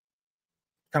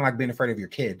 Kind of like being afraid of your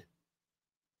kid.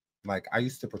 Like, I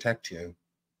used to protect you.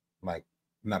 Like,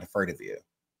 I'm not afraid of you.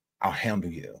 I'll handle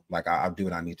you. Like, I'll do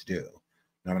what I need to do.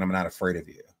 I'm not afraid of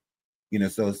you.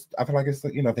 So I feel like it's,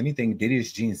 if anything, Diddy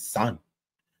is Gene's son.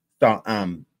 So,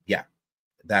 yeah,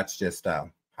 that's just how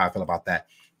I feel about that.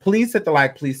 Please hit the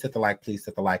like. Please hit the like. Please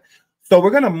hit the like. So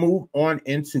we're going to move on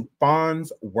into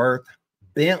Fonsworth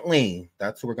Bentley.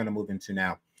 That's who we're going to move into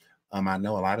now. I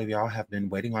know a lot of y'all have been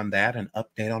waiting on that, an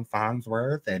update on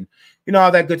Fonsworth and,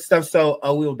 all that good stuff. So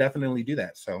we'll definitely do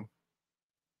that. So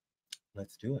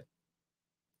let's do it.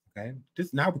 Okay.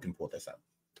 Just now we can pull this up.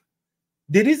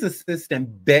 Diddy's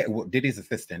assistant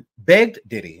begged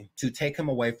Diddy to take him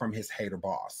away from his hater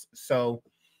boss. So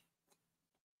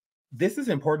this is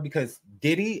important because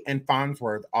Diddy and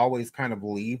Fonsworth always kind of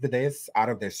leave this out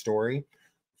of their story.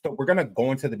 So we're going to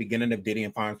go into the beginning of Diddy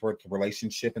and Fonsworth's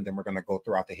relationship, and then we're going to go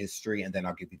throughout the history, and then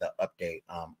I'll give you the update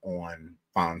on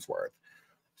Fonsworth.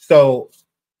 So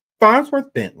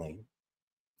Fonsworth Bentley,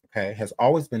 okay, has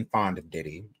always been fond of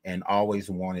Diddy and always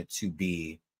wanted to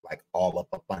be like all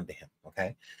up under him,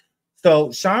 okay?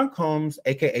 So Sean Combs,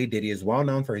 aka Diddy, is well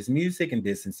known for his music and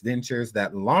business ventures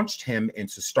that launched him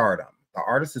into stardom. The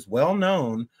artist is well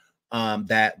known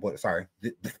the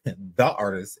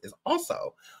artist is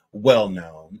also well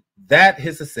known that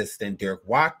his assistant, Derek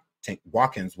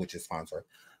Watkins, which is Fonsworth,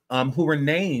 who were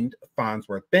named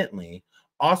Fonsworth Bentley,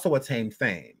 also attained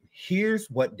fame. Here's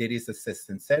what Diddy's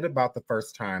assistant said about the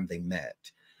first time they met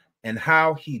and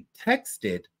how he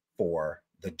texted for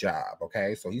the job.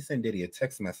 Okay, so he sent Diddy a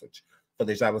text message for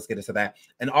the job. Let's get into that.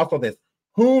 And also this,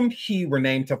 whom he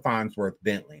renamed to Fonsworth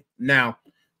Bentley. Now,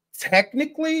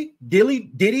 technically,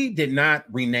 Diddy did not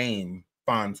rename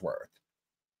Fonsworth.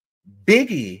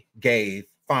 Biggie gave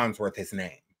Fonsworth his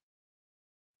name.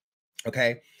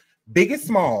 Okay, Biggie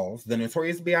Smalls, the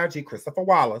Notorious B.I.G., Christopher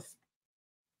Wallace,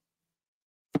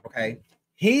 okay,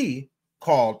 he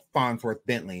called Fonsworth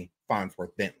Bentley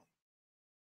Fonsworth Bentley.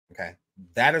 Okay,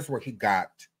 that is where he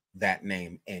got that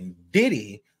name. And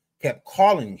Diddy kept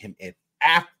calling him it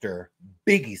after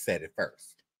Biggie said it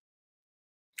first.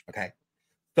 Okay,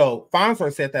 so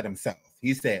Fonsworth said that himself.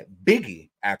 He said, Biggie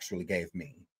actually gave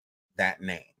me that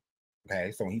name.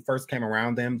 Okay, so when he first came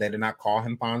around them, they did not call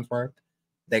him Fonsworth.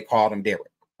 They called him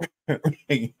Derek.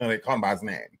 They called him by his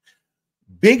name.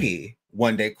 Biggie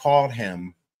one day called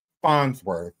him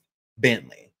Fonsworth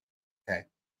Bentley. Okay,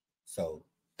 so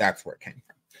that's where it came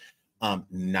from.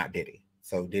 Not Diddy.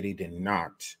 So Diddy did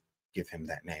not give him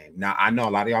that name. Now, I know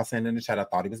a lot of y'all saying in the chat, I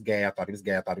thought he was gay. I thought he was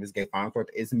gay. I thought he was gay. Fonsworth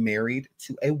is married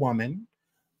to a woman.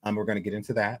 We're going to get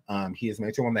into that. He is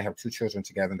married to a woman. They have 2 children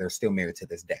together, and they're still married to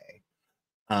this day.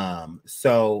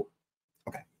 So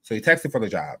he texted for the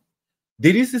job.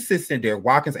 Diddy's assistant, Derek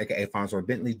Watkins, aka Fonsworth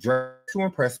Bentley, dressed to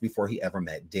impress before he ever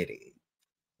met Diddy.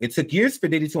 It took years for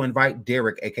Diddy to invite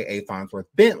Derek, aka Fonsworth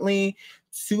Bentley,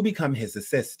 to become his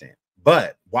assistant.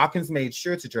 But Watkins made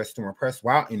sure to dress to impress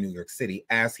while in New York City,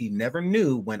 as he never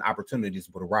knew when opportunities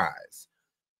would arise.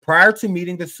 Prior to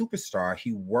meeting the superstar,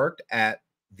 he worked at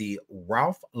the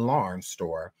Ralph Lauren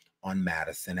store on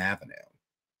Madison Avenue.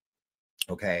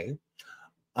 Okay.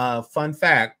 Fun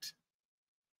fact,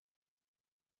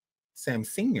 Sam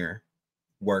Sr.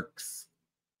 works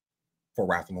for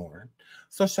Ralph Lauren.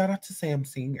 So shout out to Sam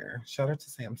Sr. Shout out to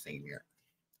Sam Sr.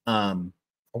 I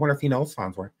wonder if he knows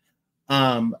Fonsworth.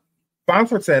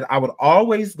 Fonsworth said, I would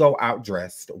always go out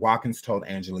dressed. Watkins told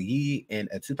Angela Yee in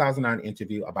a 2009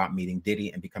 interview about meeting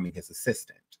Diddy and becoming his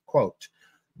assistant. Quote,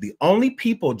 the only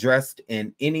people dressed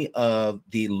in any of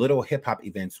the little hip hop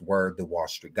events were the Wall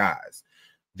Street guys.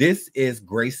 This is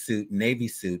gray suit, navy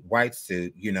suit, white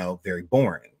suit, you know, very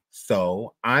boring.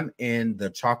 So I'm in the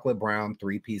chocolate brown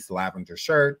 3-piece lavender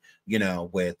shirt, you know,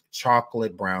 with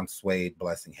chocolate brown suede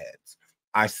blessing heads.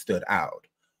 I stood out.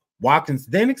 Watkins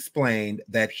then explained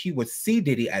that he would see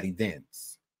Diddy at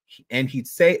events and he'd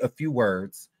say a few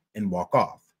words and walk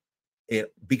off.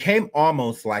 It became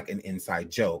almost like an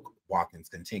inside joke, Watkins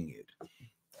continued.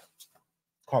 It's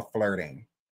called flirting.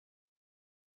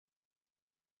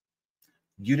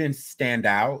 You didn't stand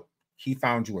out. He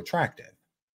found you attractive.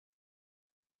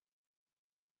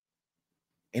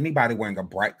 Anybody wearing a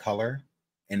bright color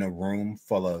in a room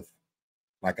full of,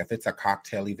 like if it's a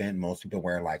cocktail event, most people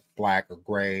wear like black or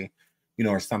gray, you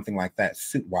know, or something like that,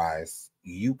 suit wise.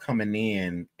 You coming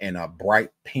in a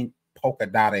bright pink polka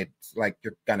dotted, like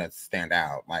you're gonna stand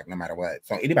out, like no matter what.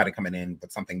 So anybody coming in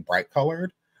with something bright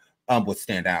colored would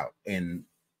stand out in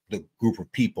the group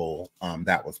of people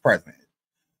that was present.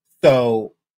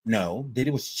 So no,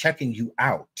 Diddy was checking you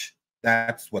out.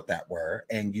 That's what that were.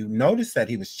 And you noticed that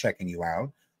he was checking you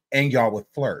out and y'all would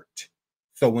flirt.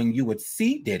 So when you would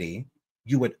see Diddy,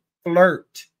 you would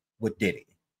flirt with Diddy.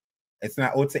 It's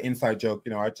not, oh, it's an inside joke.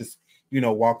 You know, I just, you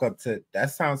know, walk up to, that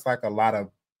sounds like a lot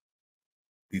of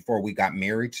before we got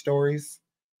married stories.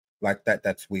 Like that,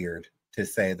 that's weird to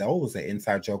say that, oh, it was an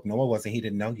inside joke. No, it wasn't. He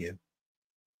didn't know you.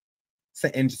 It's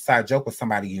an inside joke with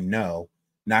somebody you know,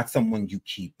 not someone you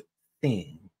keep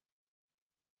seeing.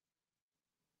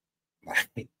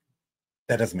 Like,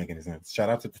 that doesn't make any sense. Shout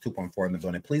out to the 2.4 in the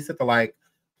building. Please hit the like.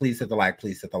 Please hit the like.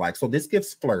 Please hit the like. So this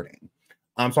gives flirting.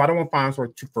 So I don't want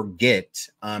Fonsworth to forget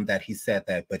that he said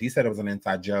that, but he said it was an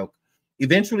inside joke.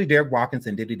 Eventually, Derek Watkins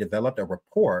and Diddy developed a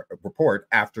report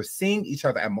after seeing each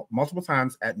other at multiple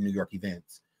times at New York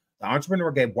events. The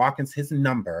entrepreneur gave Watkins his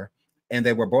number, and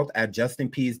they were both at Justin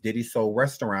P's Diddy Soul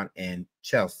restaurant in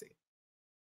Chelsea.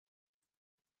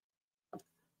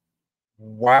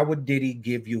 Why would Diddy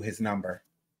give you his number?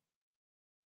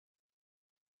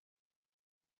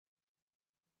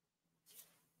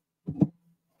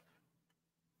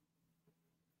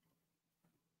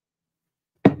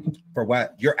 For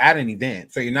what? You're at an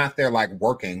event. So you're not there like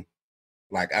working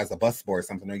like as a busboy or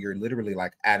something. No, you're literally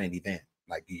like at an event.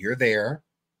 Like you're there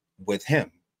with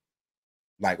him.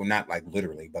 Like, well, not like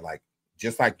literally, but like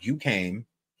just like you came,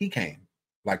 he came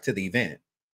like to the event.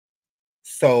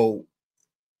 So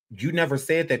you never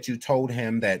said that you told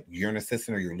him that you're an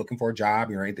assistant or you're looking for a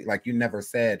job or anything. Like you never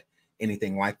said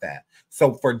anything like that.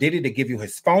 So for Diddy to give you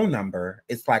his phone number,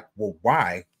 it's like, well,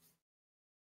 why?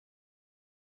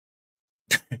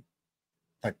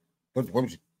 Like, what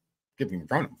would you give him your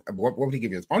phone number? What would he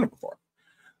give you his phone number for?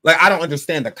 Like, I don't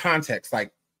understand the context.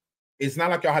 Like, it's not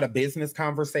like y'all had a business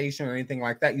conversation or anything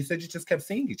like that. You said you just kept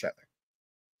seeing each other.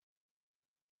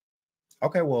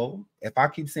 Okay, well, if I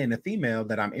keep seeing a female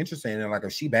that I'm interested in, like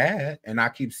if she bad and I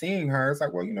keep seeing her, it's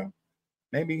like, well, you know,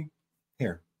 maybe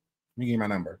here, let me give you my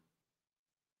number.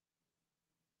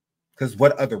 Because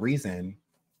what other reason?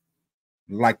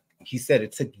 Like he said,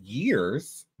 it took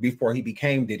years before he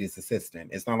became Diddy's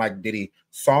assistant. It's not like Diddy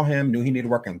saw him, knew he needed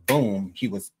work, and boom, he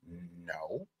was,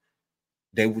 no.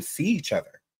 They would see each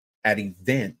other at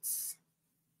events.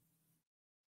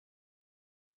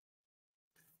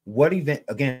 What event?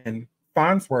 Again,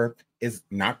 Fonsworth is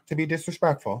not to be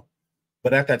disrespectful,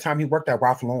 but at that time he worked at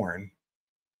Ralph Lauren.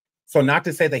 So not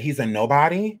to say that he's a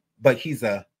nobody, but he's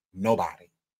a nobody.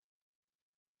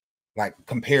 Like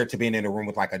compared to being in a room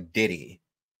with like a Diddy,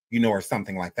 you know, or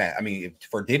something like that. I mean,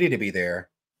 for Diddy to be there,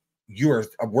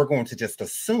 we're going to just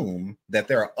assume that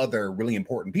there are other really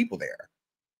important people there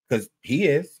because he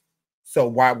is. So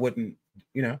why wouldn't,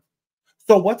 you know?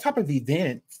 So what type of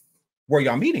events were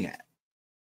y'all meeting at?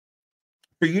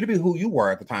 For you to be who you were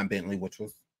at the time, Bentley, which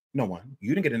was no one.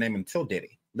 You didn't get a name until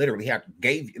Diddy. Literally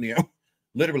gave you know,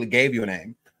 literally gave you a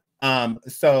name.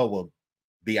 So well,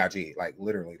 B.I.G. like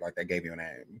literally, like they gave you a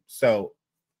name. So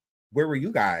where were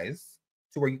you guys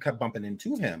to where you kept bumping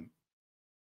into him?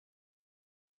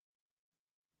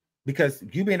 Because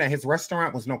you being at his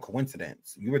restaurant was no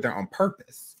coincidence. You were there on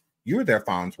purpose. You were there,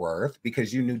 Fonsworth,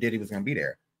 because you knew Diddy was going to be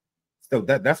there. So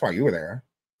that's why you were there.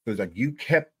 It was like you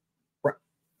kept.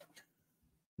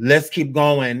 Let's keep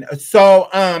going. So,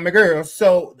 my girl,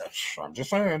 so I'm just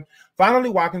saying. Finally,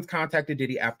 Watkins contacted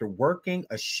Diddy after working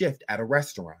a shift at a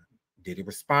restaurant. Diddy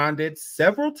responded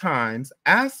several times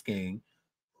asking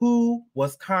who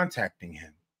was contacting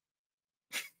him.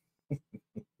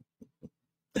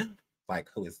 Like,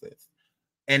 who is this?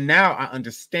 And now I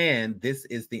understand this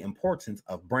is the importance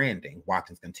of branding,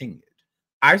 Watkins continued.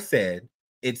 I said,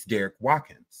 it's Derek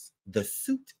Watkins, the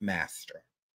suit master.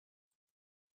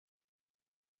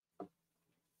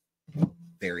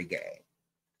 Very gay.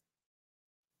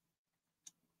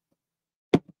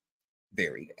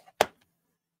 Very gay.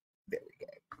 Very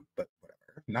gay. But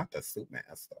whatever. Not the suit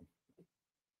master.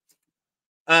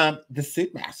 The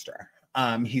suit master.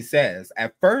 He says,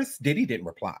 at first, Diddy didn't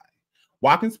reply.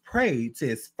 Watkins prayed to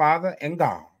his father and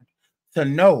God to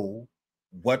know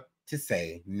what to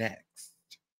say next.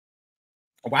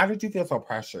 Why did you feel so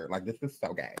pressured? Like, this is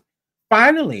so gay.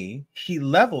 Finally, he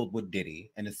leveled with Diddy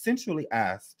and essentially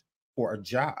asked for a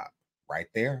job right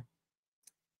there.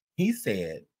 He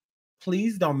said,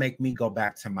 please don't make me go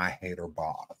back to my hater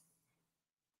boss.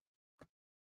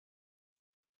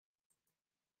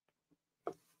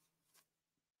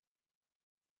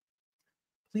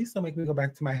 Please don't make me go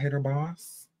back to my hater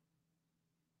boss.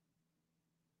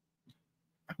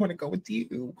 I want to go with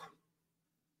you.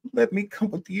 Let me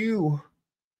come with you.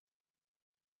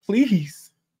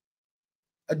 Please.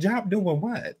 A job doing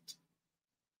what?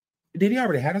 Diddy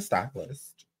already had a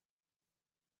stylist.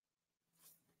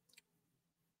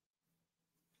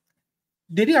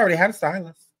 Diddy already had a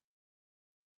stylist.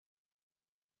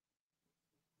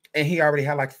 And he already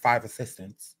had like 5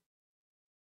 assistants.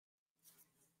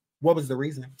 What was the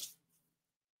reason?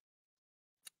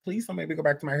 Please don't make me go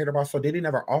back to my hater boss. So Diddy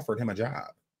never offered him a job.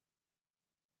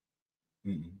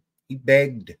 He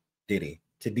begged Diddy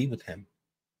to be with him.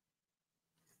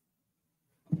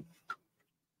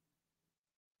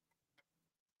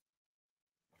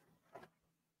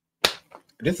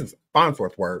 This is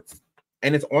Fonsworth words.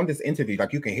 And it's on this interview.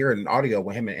 Like, you can hear it in audio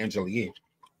with him and Angela Yee.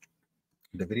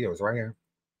 The video is right here.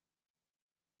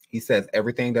 He says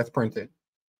everything that's printed.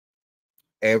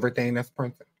 Everything that's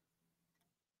printed.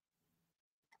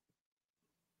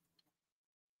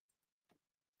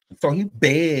 So he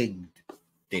begged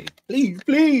Diddy, please,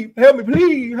 please, help me,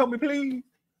 please, help me, please.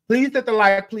 Please hit the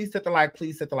like, please hit the like,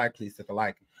 please hit the like, please hit the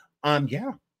like.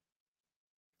 Yeah.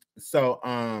 So,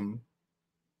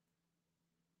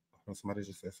 somebody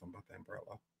just said something about the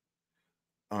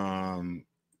umbrella.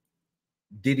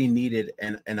 Diddy needed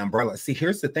an umbrella. See,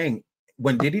 here's the thing.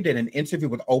 When Diddy did an interview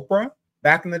with Oprah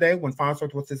back in the day, when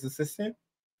Fonsworth was his assistant,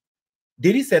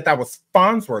 Diddy said that was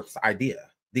Fonsworth's idea,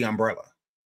 the umbrella.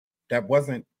 That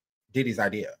wasn't Diddy's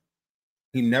idea.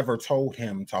 He never told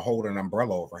him to hold an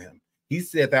umbrella over him. He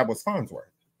said that was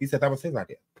Fonsworth. He said that was his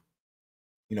idea.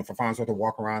 You know, for Fonsworth to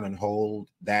walk around and hold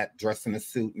that dressed in a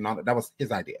suit and all that, that was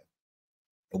his idea.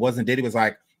 It wasn't Diddy was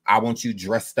like, I want you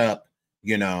dressed up,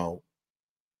 you know.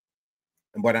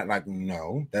 But I'm like,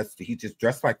 no, he just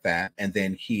dressed like that. And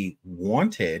then he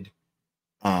wanted,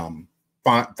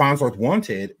 Fonsworth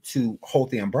wanted to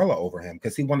hold the umbrella over him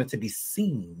because he wanted to be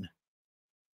seen.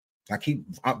 Like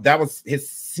that was his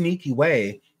sneaky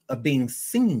way of being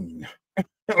seen.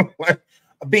 Like,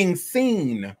 being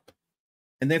seen.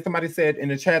 And then somebody said in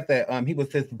the chat that he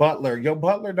was his butler. Your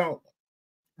butler don't.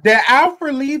 Did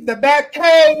Alfred leave the back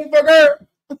cave, girl?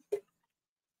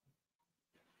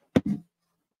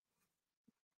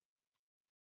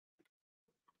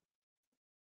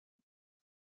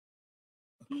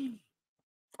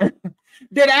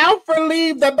 Did Alfred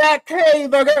leave the back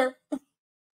cave, girl?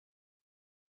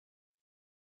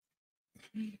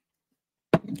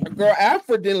 Girl,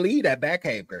 Alfred didn't leave that back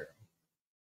cave, girl.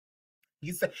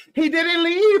 He said he didn't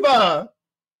leave her.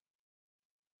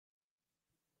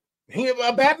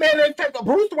 Batman didn't take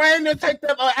Bruce Wayne didn't take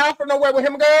that Alfred nowhere with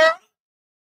him, girl.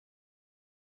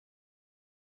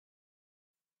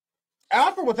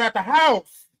 Alfred was at the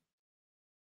house.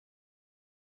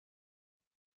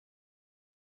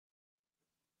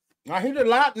 Now he did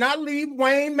not leave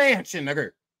Wayne Mansion,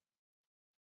 nigga.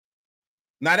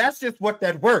 Now that's just what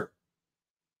that word.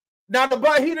 Now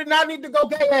he did not need to go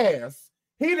gay ass.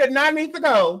 He did not need to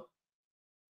go.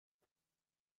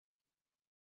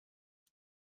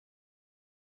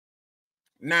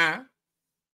 Nah.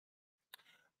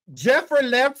 Jeffrey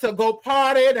left to go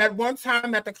party at one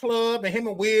time at the club, and him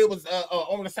and Will was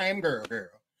on the same girl.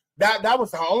 That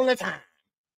was the only time.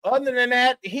 Other than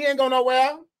that, he ain't go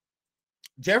nowhere.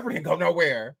 Jeffrey didn't go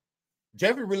nowhere.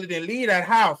 Jeffrey really didn't leave that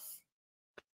house.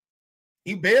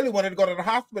 He barely wanted to go to the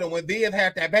hospital when Viv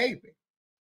had that baby.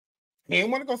 He didn't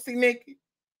want to go see Nikki.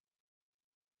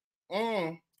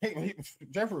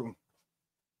 Jeffrey.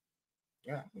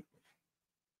 Yeah.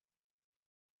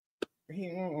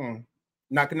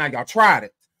 Now, y'all tried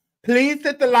it. Please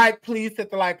hit the like, please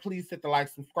hit the like, please hit the like,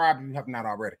 subscribe if you have not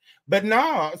already. But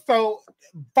no, so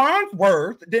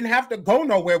Fonsworth didn't have to go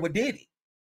nowhere with Diddy.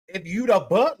 If you the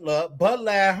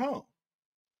butler at home.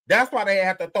 That's why they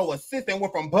had to throw assistant.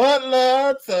 Went from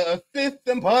butler to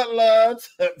assistant butler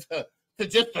to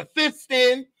just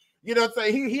assistant. You know, so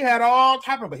he had all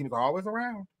type of, but he was always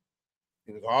around.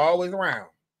 He was always around.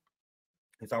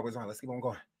 He's always around. Let's keep on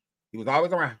going. He was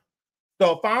always around.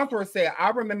 So Fonsworth said,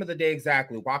 I remember the day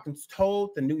exactly. Watkins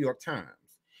told the New York Times,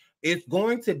 it's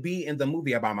going to be in the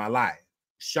movie about my life.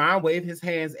 Sean waved his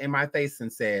hands in my face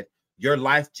and said, your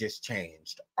life just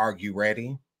changed. Are you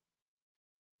ready?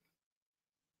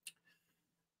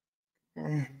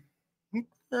 Oh.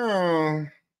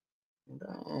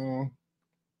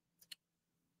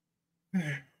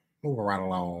 Moving right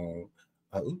along.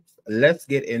 Let's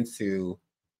get into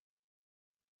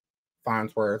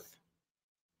Fonsworth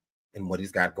and what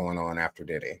he's got going on after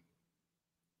Diddy.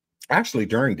 Actually,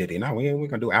 during Diddy. No, we ain't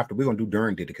gonna do after. We're gonna do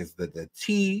during Diddy because the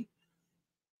tea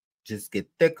just get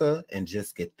thicker and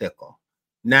just get thicker.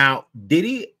 Now,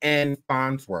 Diddy and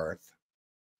Fonsworth,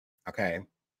 okay,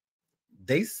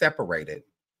 they separated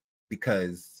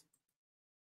because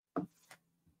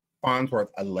Fonsworth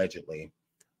allegedly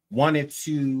wanted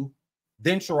to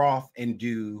venture off and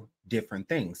do different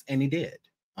things, and he did.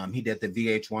 He did the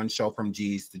VH1 show From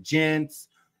G's to Gents.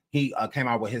 He came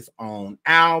out with his own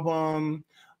album.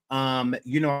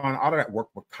 You know, on all of that work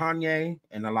with Kanye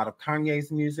and a lot of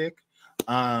Kanye's music.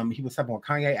 He was up on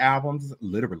Kanye albums,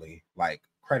 literally like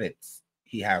credits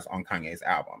he has on Kanye's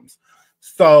albums.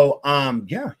 So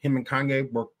yeah, him and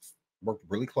Kanye worked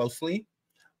really closely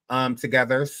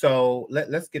together. So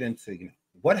let's get into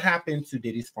what happened to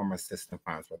Diddy's former assistant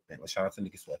Fonsworth Bentley. Shout out to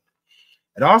Nicki Swift.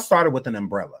 It all started with an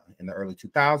umbrella. In the early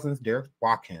 2000s, Derek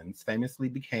Watkins famously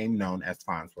became known as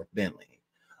Fonsworth Bentley,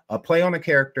 a play on the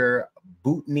character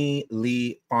Bootney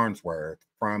Lee Farnsworth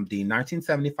from the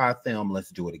 1975 film Let's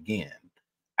Do It Again.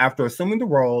 After assuming the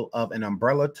role of an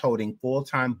umbrella-toting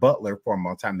full-time butler for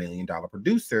multi-million-dollar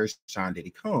producer Sean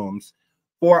Diddy Combs,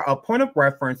 for a point of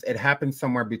reference, it happened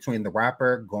somewhere between the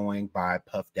rapper going by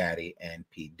Puff Daddy and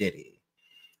P. Diddy.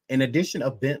 In addition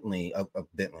of Bentley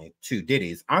to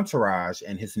Diddy's entourage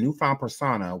and his newfound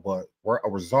persona were a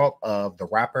result of the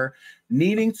rapper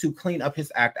needing to clean up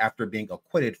his act after being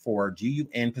acquitted for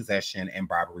GUN possession and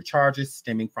bribery charges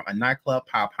stemming from a nightclub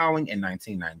powwowing in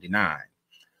 1999.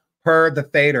 Per the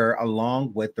Fader,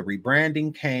 along with the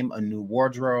rebranding came a new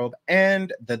wardrobe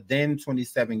and the then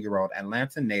 27-year-old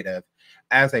Atlanta native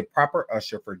as a proper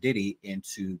usher for Diddy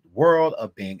into the world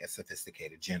of being a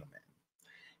sophisticated gentleman.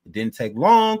 It didn't take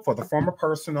long for the former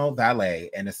personal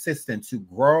valet and assistant to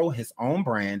grow his own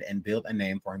brand and build a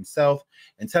name for himself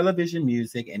in television,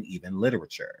 music, and even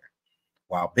literature.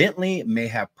 While Bentley may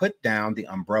have put down the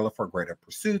umbrella for greater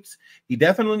pursuits, he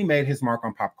definitely made his mark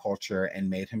on pop culture and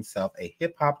made himself a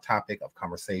hip-hop topic of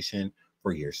conversation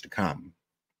for years to come.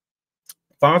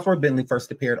 Fonsworth Bentley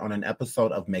first appeared on an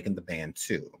episode of Making the Band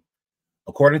 2.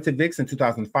 According to VIX in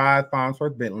 2005,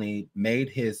 Fonsworth Bentley made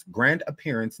his grand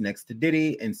appearance next to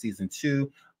Diddy in season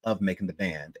 2 of Making the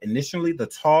Band. Initially, the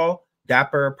tall,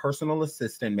 dapper personal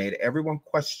assistant made everyone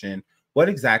question what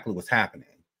exactly was happening.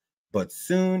 But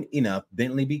soon enough,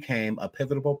 Bentley became a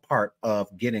pivotal part of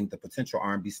getting the potential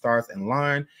R&B stars in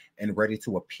line and ready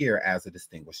to appear as a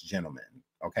distinguished gentleman.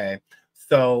 Okay,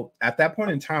 so at that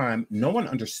point in time, no one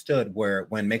understood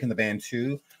when Making the Band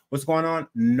 2 was going on.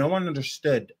 No one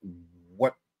understood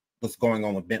what was going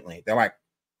on with Bentley. They're like,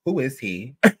 who is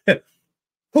he?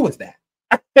 Who is that?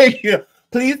 Yeah.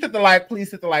 Please hit the like, please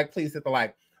hit the like, please hit the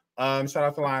like. Shout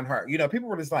out to Lionheart. You know, people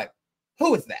were just like,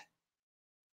 who is that?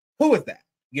 Who is that?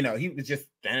 You know, he was just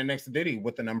standing next to Diddy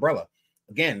with an umbrella.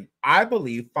 Again, I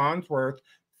believe Fonsworth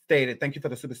stated, thank you for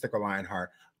the super sticker, Lionheart.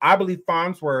 I believe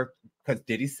Fonsworth, because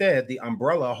Diddy said the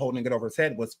umbrella holding it over his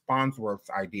head was Fonsworth's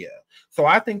idea. So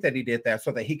I think that he did that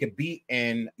so that he could be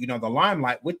in, you know, the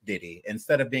limelight with Diddy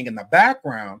instead of being in the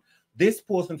background. This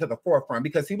pulls him to the forefront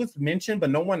because he was mentioned, but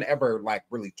no one ever like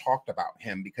really talked about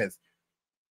him because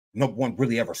no one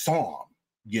really ever saw him,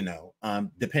 you know,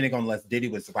 depending on unless Diddy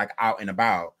was like out and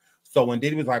about. So when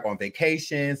Diddy was like on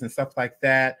vacations and stuff like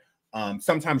that,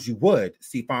 sometimes you would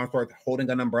see Fonsworth holding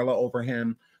an umbrella over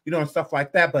him, you know, and stuff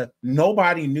like that, but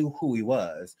nobody knew who he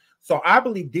was. So I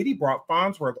believe Diddy brought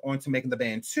Fonsworth onto Making the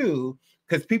Band 2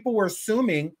 because people were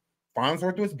assuming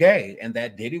Fonsworth was gay and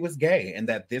that Diddy was gay and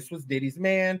that this was Diddy's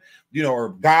man, you know,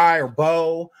 or guy or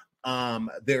beau.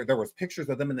 There was pictures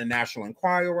of them in the National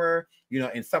Enquirer, you know,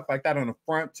 and stuff like that on the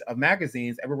front of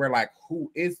magazines everywhere. Like, who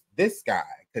is this guy?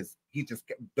 Because he just,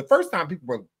 the first time people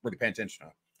were really paying attention to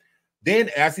him. Then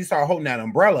as he started holding that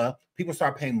umbrella, people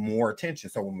started paying more attention.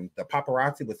 So when the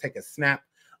paparazzi would take a snap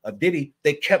of Diddy,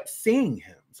 they kept seeing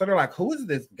him. So they're like, who is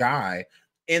this guy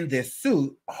in this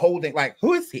suit holding, like,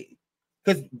 who is he?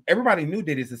 because everybody knew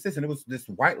Diddy's assistant. It was this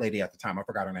white lady at the time. I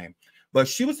forgot her name, but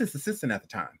she was his assistant at the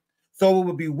time. So it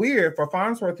would be weird for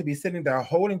Fonsworth to be sitting there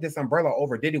holding this umbrella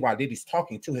over Diddy while Diddy's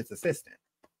talking to his assistant.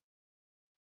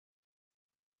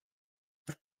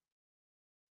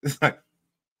 It's like,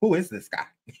 who is this guy?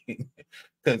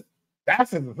 Because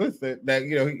that's his assistant.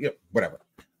 That whatever.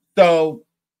 So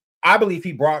I believe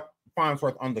he brought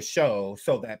Fonsworth on the show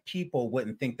so that people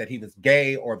wouldn't think that he was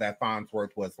gay or that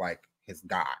Fonsworth was like his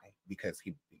guy, because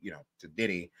he, to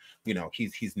Diddy,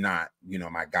 he's not,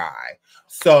 my guy.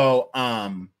 So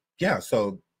yeah,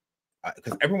 so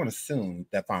because everyone assumed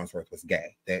that Fonsworth was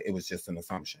gay, that it was just an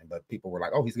assumption, but people were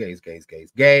like, oh, he's gay, he's gay, he's gay,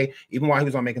 he's gay. Even while he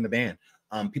was on Making the Band,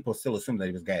 people still assumed that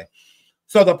he was gay.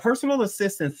 So the personal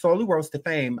assistant slowly rose to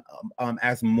fame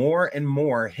as more and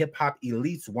more hip-hop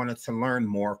elites wanted to learn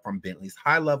more from Bentley's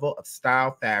high level of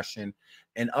style, fashion,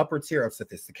 and upper tier of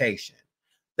sophistication.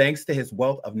 Thanks to his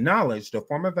wealth of knowledge, the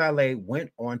former valet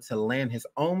went on to land his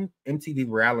own MTV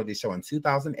reality show in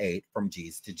 2008, From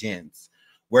G's to Gents,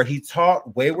 where he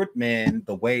taught wayward men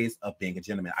the ways of being a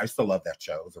gentleman. I still love that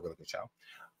show. It was a really good show.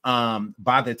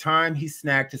 By the time he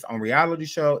snagged his own reality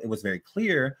show, it was very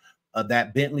clear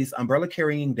that Bentley's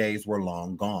umbrella-carrying days were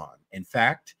long gone. In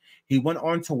fact, he went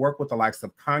on to work with the likes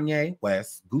of Kanye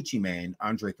West, Gucci Mane,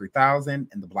 Andre 3000,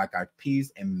 and the Black Eyed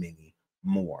Peas, and many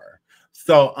more.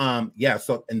 So, yeah,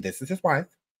 so, and this is his wife.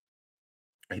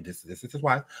 This is his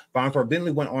wife. Fonsworth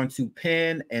Bentley went on to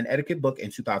pen an etiquette book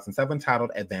in 2007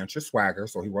 titled Advance Your Swagger.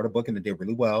 So he wrote a book and it did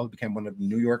really well. It became one of the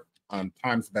New York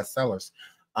Times bestsellers.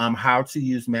 How to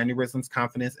use mannerisms,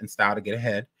 confidence, and style to get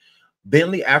ahead.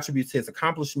 Bentley attributes his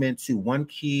accomplishment to one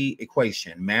key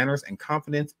equation: manners and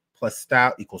confidence plus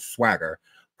style equals swagger,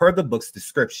 per the book's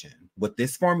description. With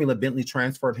this formula, Bentley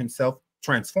transformed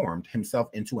himself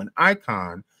into an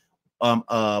icon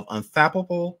of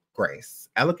unfathomable grace,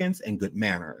 elegance, and good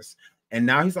manners. And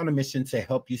now he's on a mission to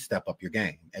help you step up your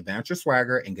game, advance your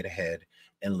swagger, and get ahead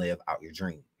and live out your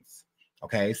dreams.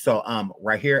 Okay, so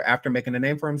right here, after making a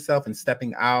name for himself and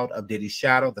stepping out of Diddy's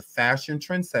shadow, the fashion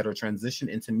trendsetter transitioned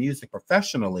into music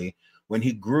professionally when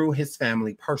he grew his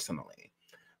family personally.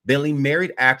 Bentley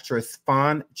married actress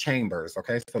Fawn Chambers.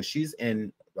 Okay, so she's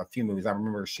in a few movies. I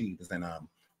remember she was in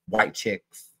White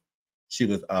Chicks. She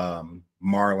was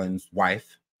Marlon's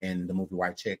wife in the movie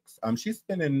White Chicks. She's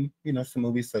been in some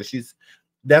movies, so she's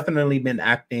definitely been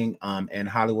acting in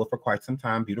Hollywood for quite some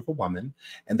time. Beautiful woman,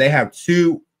 and they have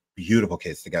two beautiful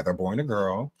kids together, a boy and a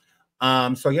girl.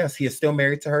 So yes, he is still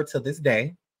married to her to this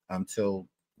day, till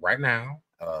right now,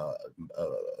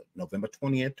 November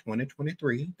 20th,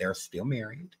 2023. They're still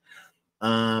married.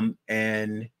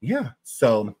 And yeah,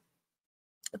 so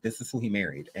this is who he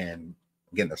married, and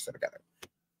again, they're still together.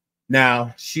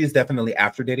 Now, she is definitely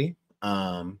after Diddy.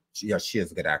 Yeah, she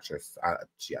is a good actress.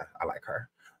 I like her.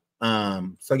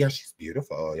 So yeah, she's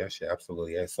beautiful. Yeah, she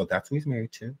absolutely is. So that's who he's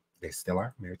married to. They still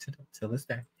are married to this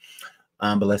day.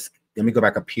 But let me go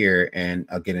back up here and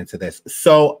get into this.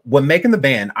 So when Making the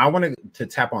Band, I wanted to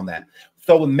tap on that.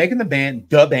 So when Making the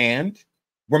Band,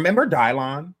 remember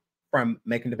Dylon from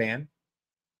Making the Band?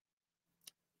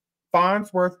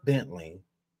 Fonsworth Bentley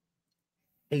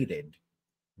hated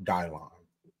Dylon.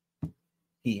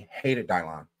 He hated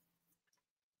Dylon.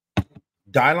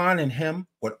 Dylon and him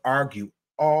would argue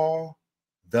all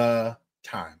the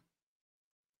time.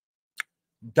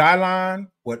 Dylon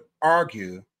would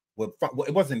argue with, well,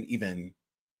 it wasn't even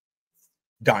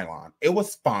Dylon, it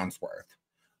was Fonsworth.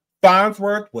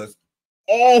 Fonsworth was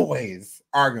always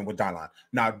arguing with Dylon.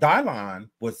 Now, Dylon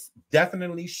was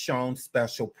definitely shown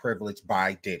special privilege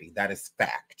by Diddy. That is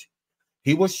fact.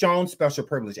 He was shown special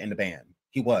privilege in the band.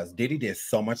 He was. Diddy did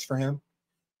so much for him,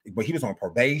 but he was on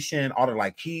probation.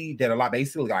 He did a lot.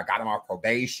 Basically, got him off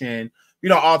probation.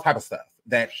 All type of stuff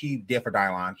that he did for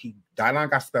Dylon. Dylon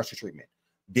got special treatment.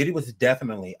 Diddy was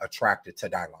definitely attracted to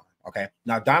Dylon. Okay.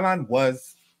 Now, Dylon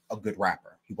was a good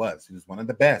rapper. He was one of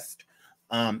the best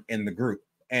in the group.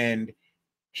 And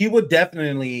he would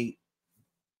definitely,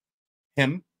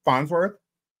 Fonsworth,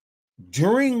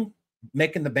 during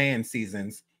Making the Band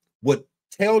seasons, would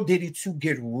tell Diddy to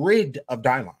get rid of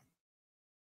Dylon.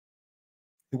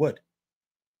 He would.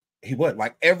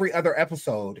 Like every other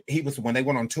episode, when they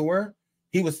went on tour,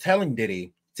 he was telling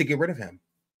Diddy to get rid of him.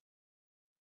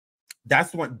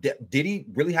 That's the one. Diddy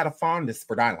really had a fondness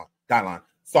for Dylon.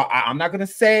 So I'm not going to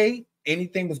say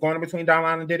anything was going on between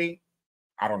Dylon and Diddy.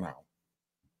 I don't know.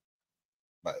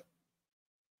 But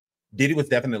Diddy was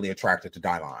definitely attracted to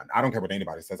Dylon. I don't care what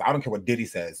anybody says. I don't care what Diddy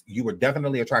says. You were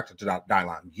definitely attracted to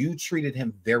Dylon. You treated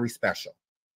him very special.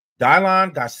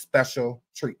 Dylon got special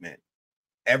treatment.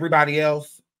 Everybody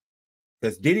else,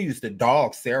 because Diddy used to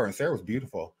dog Sarah, and Sarah was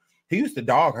beautiful. He used to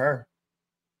dog her.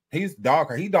 He's dog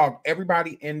her. He dogged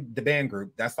everybody in the band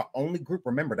group. That's the only group,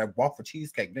 remember, that walked for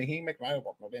cheesecake. He ain't make my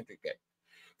walk no damn cheesecake.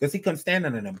 Because he couldn't stand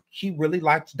none of them. He really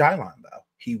liked Dylon, though.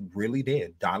 He really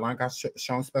did. Dylon got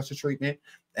shown special treatment.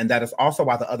 And that is also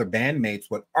why the other bandmates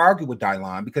would argue with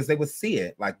Dylon, because they would see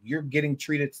it. Like, you're getting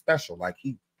treated special. Like,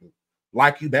 he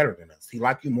like you better than us. He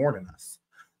like you more than us.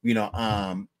 You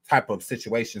know, type of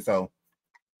situation. So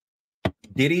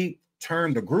Diddy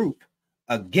turned the group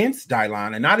against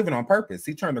Dylon, and not even on purpose.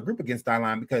 He turned the group against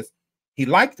Dylon because he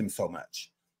liked him so much.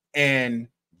 And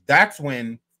that's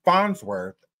when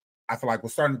Fonsworth, I feel like,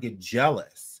 was starting to get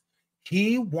jealous.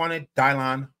 He wanted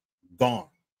Dylon gone.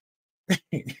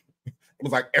 It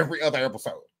was like every other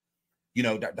episode. You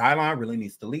know, Dylon really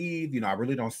needs to leave. You know, I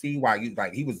really don't see why you,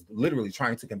 like, he was literally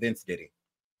trying to convince Diddy.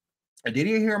 And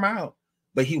Diddy would hear him out,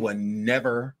 but he would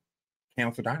never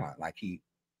cancel Dylon. Like, he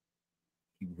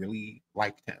really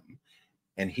liked him.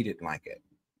 And he didn't like it.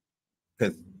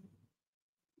 Because,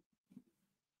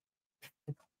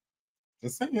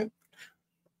 just saying,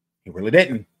 he really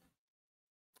didn't.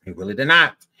 He really did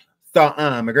not. So,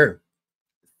 agree.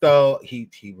 So he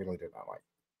really did not like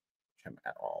him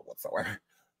at all whatsoever.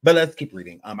 But let's keep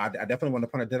reading. I definitely want to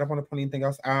point out, did I want to point anything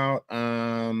else out?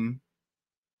 100%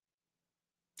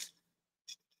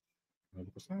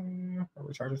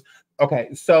 recharges.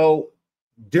 Okay, so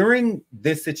during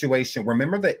this situation,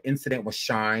 remember the incident with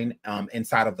Shine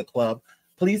inside of the club?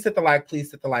 Please hit the like,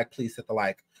 please hit the like, please hit the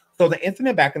like. So the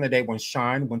incident back in the day when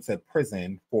Shine went to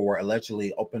prison for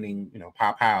allegedly opening, you know,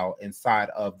 Pow Pow inside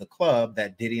of the club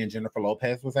that Diddy and Jennifer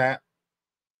Lopez was at,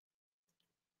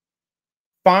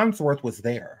 Fonsworth was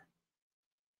there.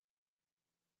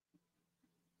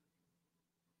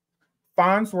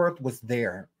 Fonsworth was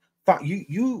there. I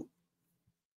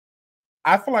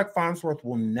feel like Fonsworth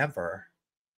will never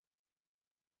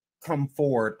come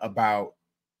forward about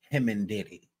him and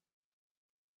Diddy,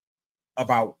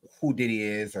 about who Diddy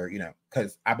is, or, you know,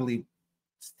 because I believe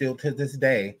still to this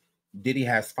day, Diddy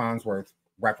has Fonsworth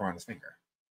wrapped around his finger.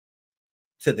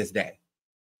 To this day,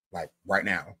 like right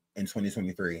now in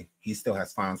 2023, he still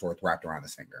has Fonsworth wrapped around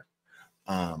his finger.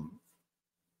 I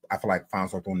feel like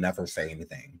Fonsworth will never say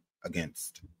anything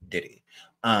against Diddy.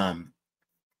 And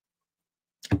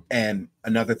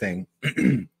another thing,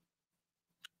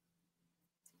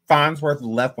 Fonsworth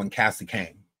left when Cassie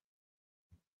came.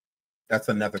 That's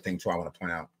another thing too I want to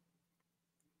point out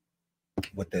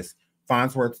with this.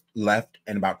 Fonsworth left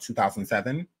in about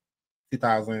 2007,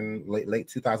 late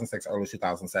 2006, early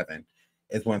 2007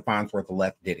 is when Fonsworth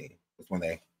left Diddy. It's when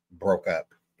they broke up,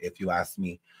 if you ask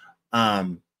me.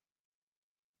 And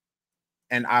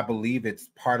I believe it's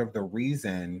part of the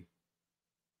reason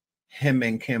him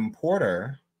and Kim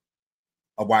Porter,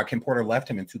 why Kim Porter left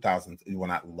him in 2000, well,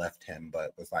 not left him,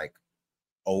 but was like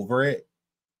over it,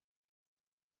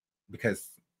 because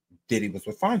Diddy was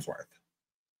with Fonsworth.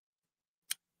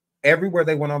 Everywhere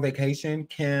they went on vacation,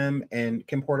 Kim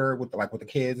Porter with the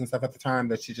kids and stuff at the time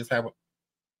that she just had,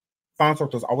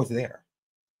 Fonsworth was always there.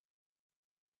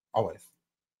 Always.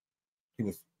 He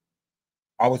was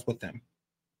always with them.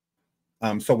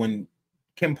 So when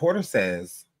Kim Porter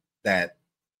says that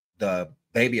the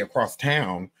baby across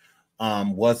town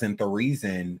wasn't the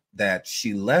reason that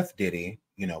she left Diddy,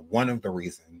 you know, one of the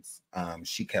reasons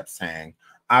she kept saying,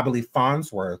 I believe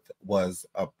Fonsworth was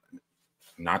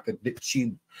not that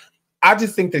she, I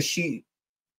just think that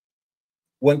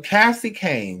when Cassie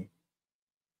came,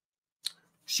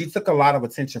 she took a lot of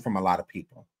attention from a lot of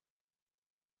people.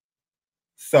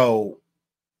 So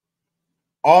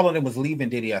all of them was leaving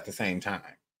Diddy at the same time.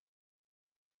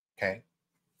 Okay.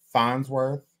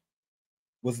 Fonsworth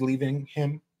was leaving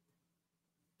him.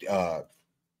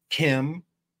 Kim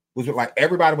was, like,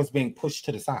 everybody was being pushed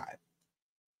to the side.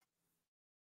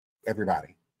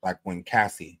 Everybody. Like when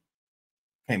Cassie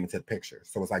came into the picture.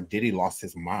 So it's like Diddy lost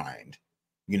his mind,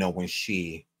 you know, when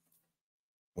he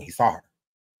saw her.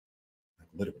 Like,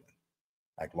 literally.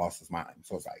 Like, lost his mind.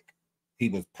 So it's like he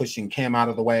was pushing Kim out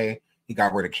of the way. He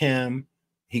got rid of Kim.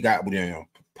 He got, you know,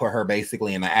 put her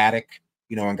basically in the attic,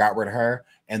 you know, and got rid of her.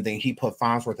 And then he put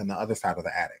Fonsworth in the other side of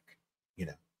the attic, you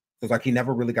know. So it's like he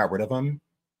never really got rid of him.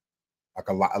 Like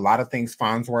a lot of things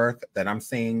Fonsworth that I'm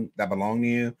seeing that belong to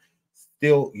you,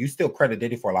 you still credit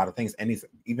Diddy for a lot of things. And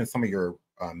even some of your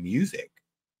music,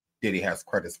 Diddy has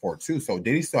credits for too. So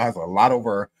Diddy still has a lot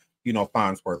over, you know,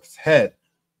 Fonsworth's head.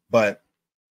 But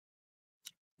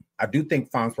I do think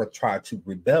Fonsworth tried to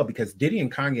rebel because Diddy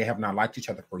and Kanye have not liked each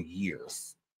other for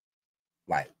years.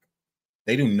 Like,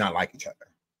 they do not like each other,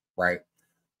 right?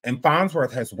 And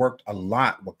Fonsworth has worked a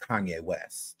lot with Kanye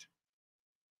West.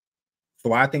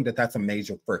 So I think that that's a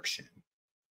major friction.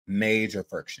 Major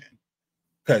friction.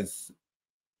 Because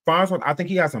Fonsworth, I think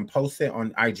he hasn't posted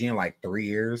on IG in like 3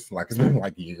 years. Like it's been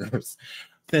like years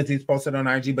since he's posted on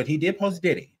IG, but he did post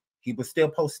Diddy. He was still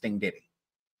posting Diddy.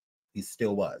 He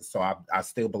still was. So I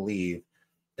still believe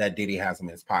that Diddy has him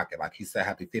in his pocket. Like he said,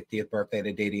 happy 50th birthday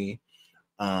to Diddy,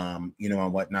 you know,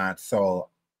 and whatnot. So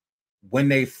when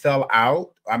they fell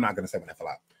out, I'm not going to say when they fell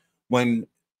out. When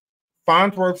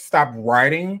Fonsworth stopped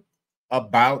writing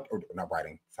about, or not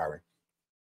writing, sorry,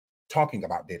 talking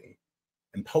about Diddy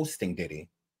and posting Diddy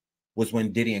was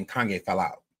when Diddy and Kanye fell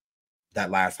out.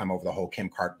 That last time over the whole Kim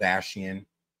Kardashian,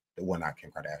 well, not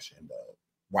Kim Kardashian, the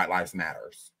White Lives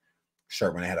Matters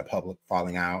shirt, when they had a public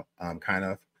falling out, kind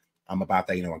of, about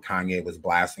that, you know, when Kanye was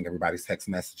blasting everybody's text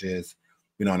messages,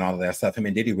 you know, and all of that stuff. Him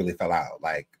and Diddy really fell out,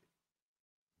 like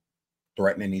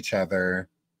threatening each other.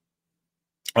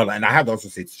 Oh, and I have those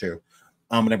receipts too.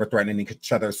 When they were threatening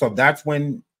each other. So that's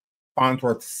when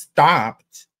Fonsworth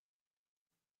stopped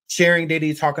sharing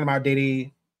Diddy, talking about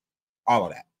Diddy, all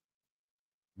of that.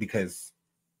 Because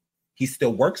he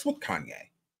still works with Kanye,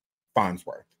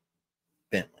 Fonsworth,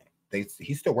 Bentley.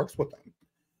 He still works with them.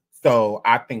 So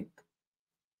I think,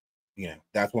 you know,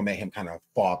 that's what made him kind of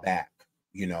fall back,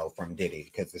 you know, from Diddy,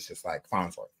 because it's just like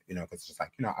Fonsworth, you know, because it's just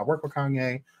like, you know, I work with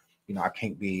Kanye, you know, I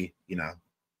can't be, you know,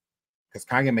 because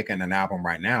Kanye making an album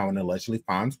right now, and allegedly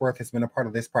Fonsworth has been a part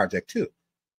of this project too.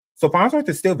 So Fonsworth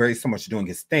is still very so much doing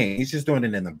his thing. He's just doing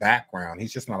it in the background.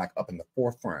 He's just not like up in the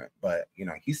forefront, but you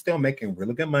know, he's still making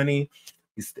really good money.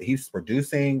 He's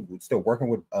producing, still working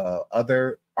with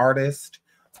other artists.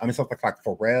 I mean, stuff like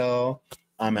Pharrell,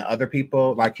 and other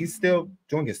people. Like he's still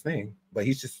doing his thing, but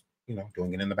he's just, you know,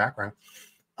 doing it in the background.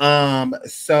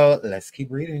 So let's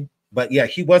keep reading. But yeah,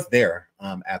 he was there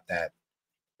at that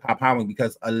pop Halloween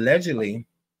because allegedly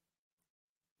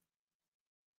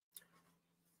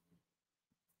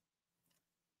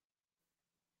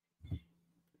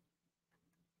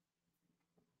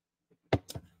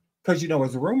because, you know,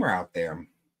 there's a rumor out there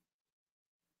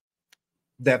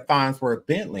that Fonsworth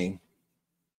Bentley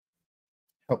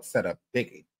helped set up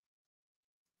Biggie.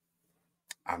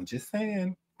 I'm just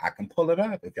saying, I can pull it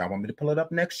up. If y'all want me to pull it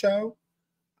up next show,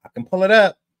 I can pull it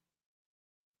up.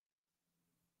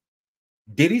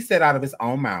 Diddy said out of his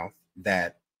own mouth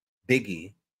that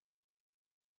Biggie,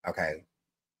 okay,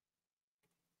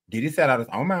 Diddy said out of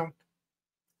his own mouth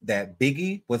that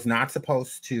Biggie was not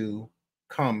supposed to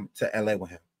come to LA with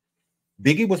him.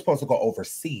 Biggie was supposed to go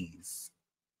overseas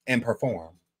and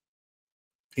perform.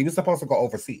 He was supposed to go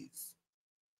overseas.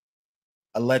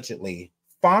 Allegedly,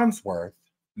 Fonsworth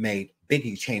made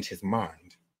Biggie change his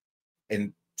mind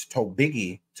and told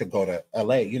Biggie to go to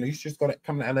LA. You know, you should just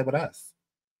come to LA with us.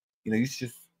 You know, you should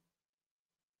just.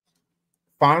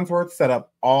 Fonsworth set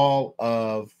up all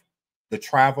of the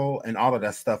travel and all of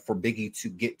that stuff for Biggie to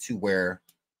get to where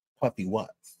Puffy was.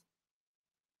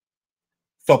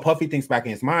 So Puffy thinks back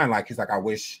in his mind, like he's like, I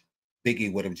wish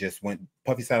Biggie would have just went.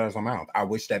 Puffy said out of his mouth, I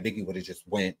wish that Biggie would have just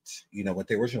went, you know, with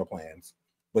the original plans.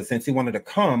 But since he wanted to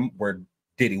come where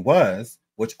Diddy was,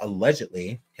 which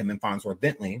allegedly him and Fonsworth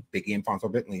Bentley, Biggie and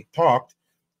Fonsworth Bentley talked,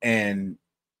 and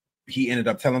he ended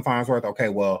up telling Fonsworth, okay,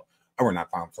 well, or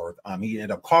not Fonsworth, he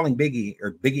ended up calling Biggie,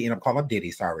 or Biggie ended up calling Diddy,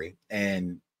 sorry,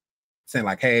 and saying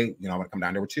like, hey, you know, I want to come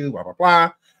down there with you, blah, blah,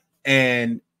 blah.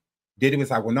 And Diddy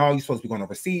was like, well, no, you're supposed to be going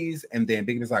overseas. And then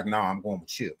Biggie was like, no, I'm going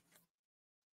with you.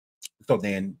 So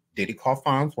then Diddy called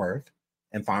Fonsworth,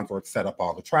 and Fonsworth set up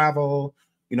all the travel,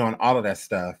 you know, and all of that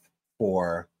stuff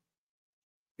for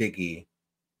Biggie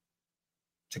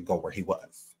to go where he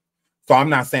was. So I'm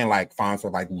not saying like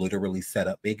Fonsworth like literally set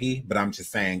up Biggie, but I'm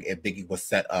just saying if Biggie was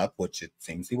set up, which it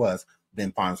seems he was,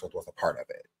 then Fonsworth was a part of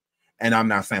it. And I'm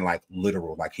not saying like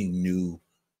literal, like he knew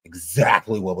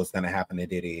exactly what was going to happen to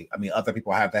Diddy. I mean, other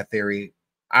people have that theory.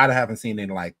 I haven't seen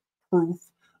any like proof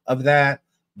of that,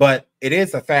 but it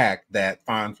is a fact that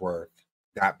Fonsworth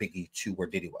got Biggie to where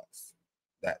Diddy was,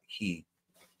 that he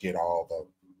did all the,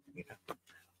 you know,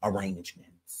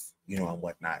 arrangements, you know, and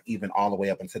whatnot, even all the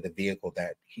way up into the vehicle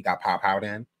that he got pop out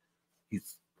in.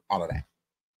 He's all of that.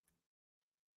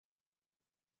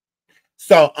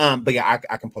 So, but yeah,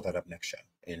 I can put that up next show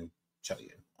and show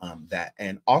you that.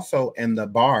 And also in the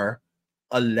bar,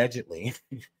 allegedly,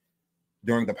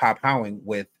 during the pop howling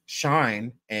with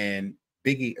Shine and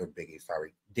Diddy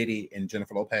and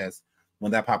Jennifer Lopez,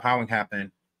 when that pop howling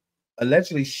happened,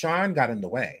 allegedly Shine got in the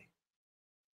way.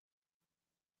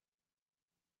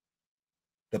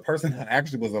 The person that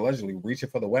actually was allegedly reaching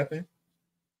for the weapon,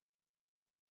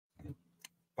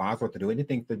 Fonsworth to do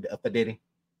anything for Diddy.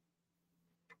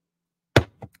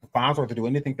 Fonsworth to do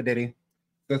anything for Diddy.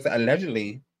 Because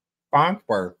allegedly,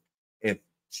 Fonsworth, if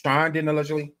Shine didn't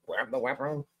allegedly grab the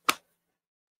weapon,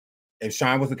 if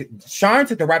Shine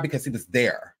took the rap because he was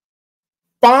there.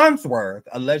 Fonsworth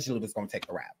allegedly was going to take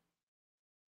the rap,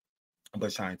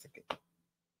 but Shine took it.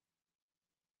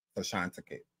 So Shine took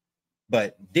it.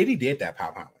 But Diddy did that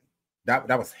pop Holly. That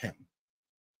was him.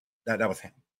 That was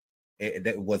him.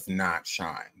 It was not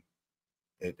Shine.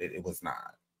 It was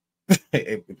not.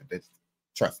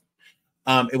 Trust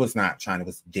me. It was not Shine. It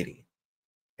was Diddy.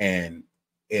 And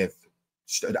if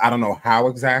I don't know how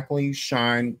exactly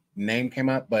Shine name came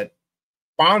up, but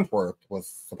Fonsworth was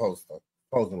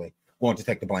supposedly going to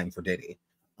take the blame for Diddy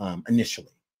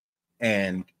initially,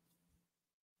 and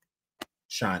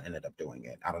Shine ended up doing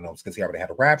it. I don't know, it's because he already had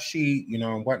a rap sheet, you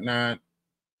know, and whatnot.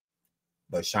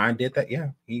 But Shine did that. Yeah,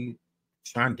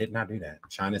 Shine did not do that.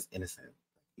 Shine is innocent.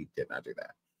 He did not do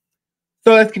that.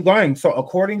 So let's keep going. So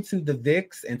according to the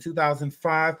VIX, in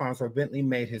 2005, Fonsworth Bentley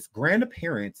made his grand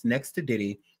appearance next to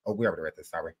Diddy. Oh, we already read this.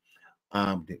 Sorry.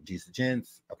 Jesus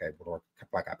Gents. Okay,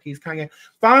 Black Eyed Peas, Kanye.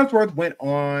 Fonsworth went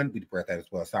on. We read that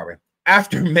as well. Sorry.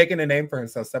 After making a name for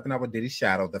himself, stepping out with Diddy's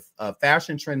shadow, the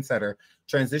fashion trendsetter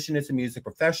transitioned into music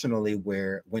professionally,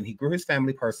 when he grew his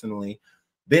family personally,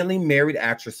 Bentley married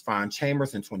actress Fawn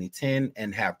Chambers in 2010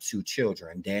 and have 2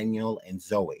 children, Daniel and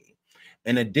Zoe.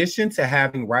 In addition to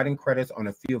having writing credits on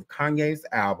a few of Kanye's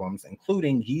albums,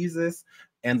 including Yeezus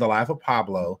and The Life of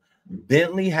Pablo,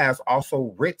 Bentley has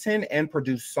also written and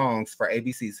produced songs for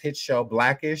ABC's hit show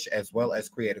Blackish, as well as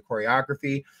created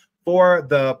choreography for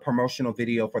the promotional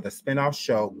video for the spinoff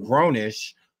show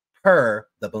Grownish per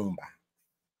the Boomba.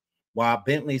 While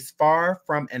Bentley's far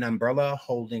from an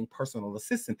umbrella-holding personal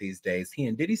assistant these days, he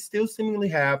and Diddy still seemingly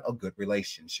have a good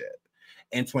relationship.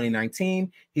 In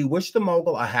 2019, he wished the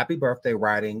mogul a happy birthday,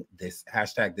 writing, "This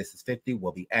hashtag This is 50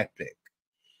 will be epic."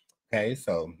 Okay,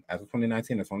 so as of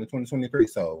 2019, it's only 2023.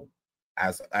 So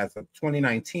as of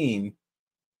 2019,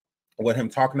 with him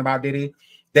talking about Diddy,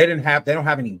 they don't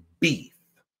have any beef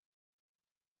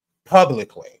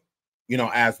publicly, you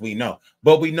know, as we know.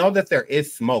 But we know that there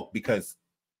is smoke because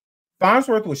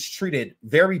Fonsworth was treated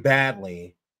very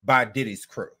badly by Diddy's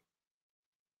crew.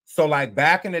 So like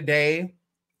back in the day,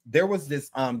 there was this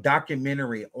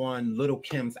documentary on Lil'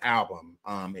 Kim's album.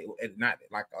 It not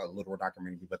like a literal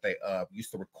documentary, but they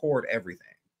used to record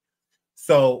everything.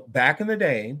 So back in the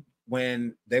day,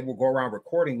 when they would go around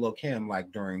recording Lil' Kim,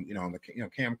 like during the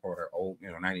camcorder, old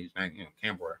 90s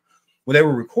camcorder, when they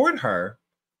would record her,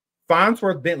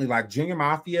 Fonsworth Bentley, like Junior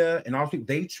Mafia and all,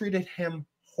 they treated him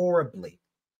horribly.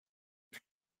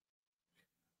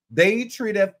 They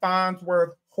treated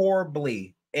Fonsworth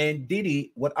horribly, and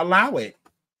Diddy would allow it.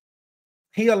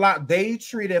 They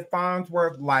treated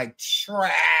Fonsworth like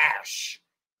trash.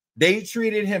 They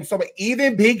treated him so bad.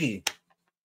 Even Biggie,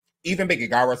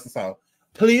 God rest his soul.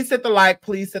 Please hit the like,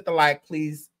 please hit the like,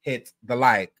 please hit the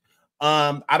like.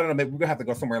 I don't know, maybe we're gonna have to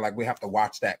go somewhere like we have to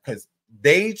watch that because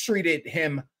they treated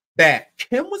him bad.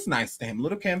 Kim was nice to him,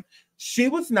 Little Kim, she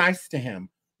was nice to him,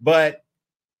 but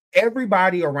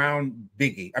everybody around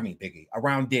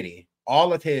around Diddy,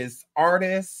 all of his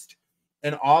artists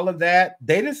and all of that,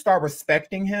 they didn't start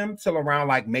respecting him till around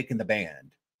like Making the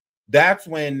Band. That's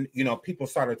when, people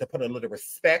started to put a little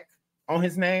respect on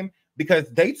his name because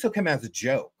they took him as a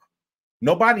joke.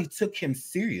 Nobody took him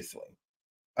seriously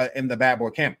in the bad boy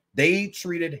camp. They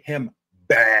treated him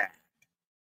bad.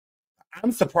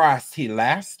 I'm surprised he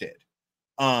lasted.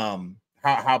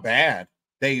 How bad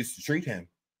they used to treat him.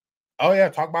 Oh yeah,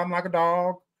 talk about him like a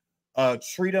dog.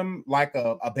 Treat him like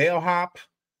a bellhop.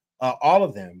 All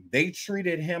of them, they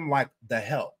treated him like the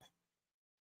help.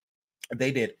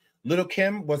 They did. Little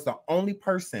Kim was the only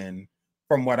person,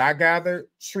 from what I gathered,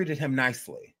 treated him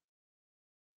nicely.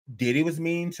 Diddy was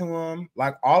mean to him.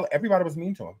 Everybody was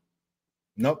mean to him.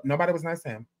 Nobody was nice to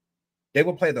him. They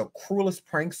would play the cruelest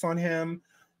pranks on him,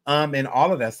 and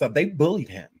all of that stuff. They bullied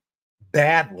him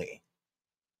badly.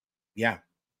 Yeah,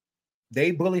 they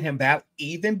bullied him bad.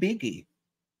 Even Biggie.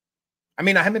 I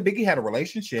mean, him and Biggie had a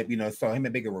relationship, so him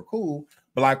and Biggie were cool.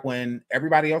 But like when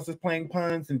everybody else was playing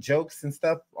puns and jokes and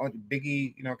stuff,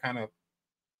 Biggie, kind of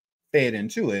fed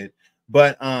into it.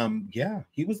 But yeah,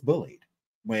 he was bullied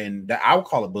I would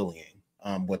call it bullying,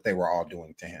 what they were all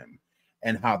doing to him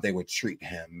and how they would treat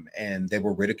him, and they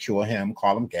would ridicule him,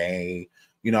 call him gay,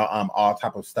 all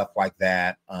type of stuff like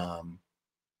that.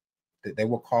 They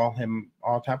will call him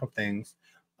all type of things,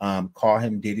 call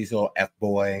him Diddy's little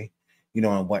F-boy,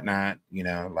 and whatnot,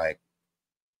 like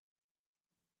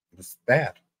it was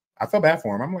bad. I felt bad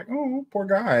for him. I'm like, oh, poor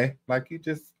guy. Like he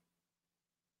just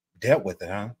dealt with it,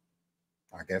 huh?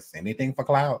 I guess anything for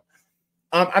clout.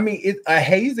 A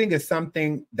hazing is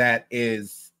something that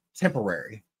is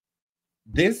temporary.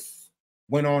 This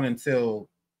went on until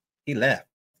he left.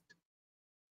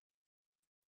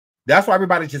 That's why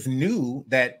everybody just knew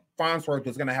that Fonsworth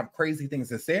was going to have crazy things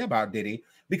to say about Diddy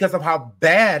because of how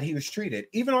bad he was treated,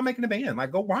 even on Making the Band.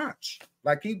 Like, go watch.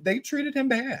 Like, they treated him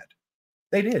bad.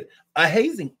 They did. A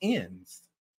hazing ends.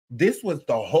 This was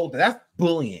the whole, that's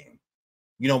bullying.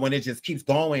 You know, when it just keeps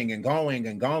going and going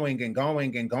and going and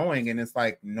going and going, and it's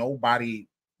like nobody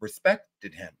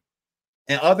respected him.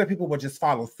 And other people would just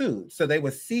follow suit. So they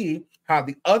would see how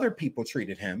the other people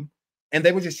treated him, and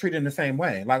they would just treat him the same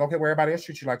way. Like, okay, well, everybody else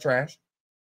treats you like trash.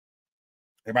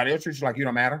 Everybody else treats you like you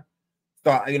don't matter.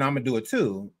 So, you know, I'm going to do it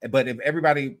too. But if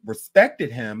everybody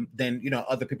respected him, then, you know,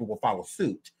 other people will follow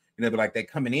suit. You know, but like they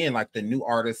coming in, like the new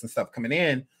artists and stuff coming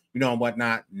in, you know, and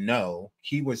whatnot. No,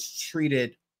 he was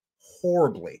treated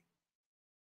horribly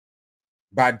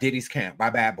by Diddy's camp, by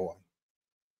Bad Boy.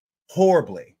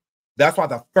 Horribly. That's why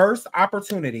the first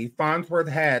opportunity Fonsworth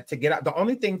had to get out, the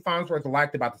only thing Fonsworth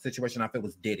liked about the situation, I feel,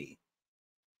 was Diddy.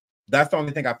 That's the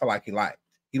only thing I feel like he liked.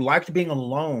 He liked being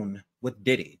alone with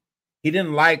Diddy. He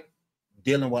didn't like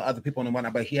dealing with other people and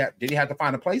whatnot, but Diddy had to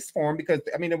find a place for him because,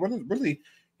 I mean, it wasn't really,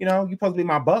 you know, you're supposed to be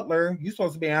my butler. You're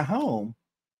supposed to be at home.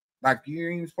 Like, you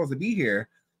ain't supposed to be here.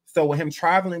 So with him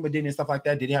traveling with Diddy and stuff like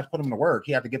that, Diddy had to put him to work.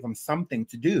 He had to give him something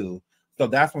to do. So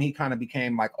that's when he kind of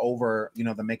became like over, you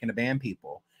know, the Making the Band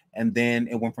people. And then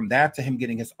it went from that to him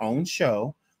getting his own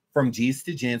show, From G's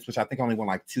to Gents, which I think only went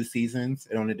like 2 seasons.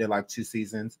 It only did like 2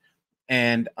 seasons.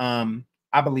 And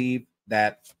I believe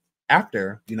that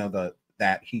after, you know,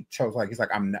 that he chose, like, he's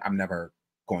like, I'm never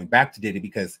going back to Diddy,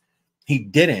 because he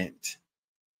didn't.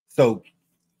 So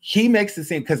he makes it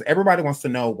seem, because everybody wants to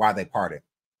know why they parted.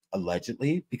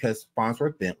 Allegedly, because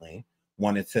Fonsworth Bentley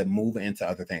wanted to move into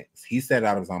other things. He said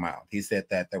out of his own mouth. He said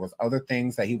that there was other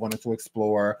things that he wanted to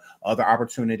explore, other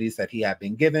opportunities that he had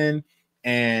been given,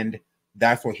 and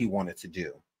that's what he wanted to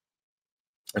do.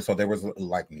 And so there was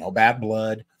like no bad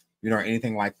blood, you know, or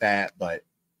anything like that. But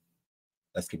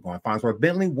let's keep going. Fonsworth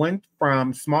Bentley went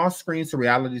from small screens to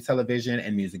reality television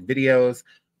and music videos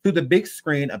to the big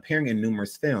screen, appearing in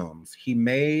numerous films. He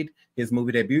made his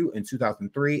movie debut in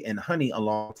 2003 in Honey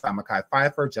alongside Mekhi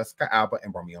Phifer, Jessica Alba,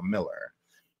 and Romeo Miller.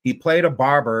 He played a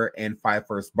barber in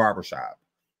Pfeiffer's Barbershop.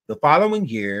 The following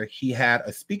year, he had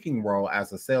a speaking role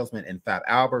as a salesman in Fat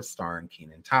Albert, starring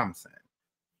Kenan Thompson.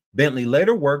 Bentley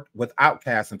later worked with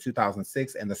Outkast in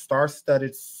 2006 and the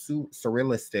star-studded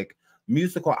surrealistic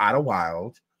musical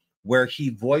Idlewild, where he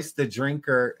voiced the drinking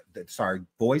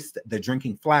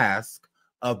flask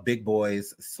of Big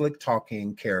Boy's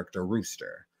slick-talking character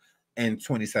Rooster. In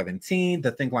 2017,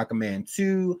 The Think Like a Man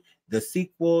 2, the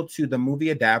sequel to the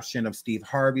movie adaptation of Steve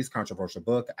Harvey's controversial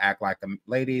book, Act Like a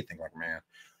Lady, Think Like a Man,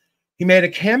 he made a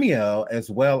cameo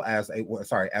as well as a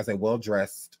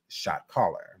well-dressed shot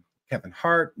caller. Kevin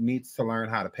Hart needs to learn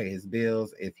how to pay his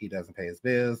bills if he doesn't pay his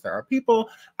bills. There are people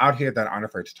out here that aren't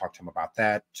afraid to talk to him about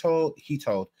that. He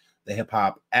told the hip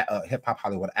hop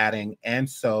Hollywood adding, and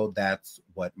so that's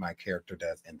what my character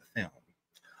does in the film.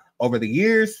 Over the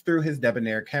years, through his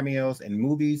debonair cameos in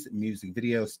movies, music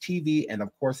videos, TV, and of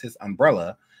course his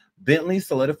umbrella, Bentley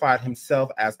solidified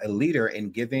himself as a leader in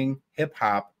giving hip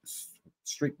hop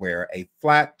streetwear a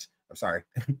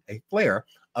flair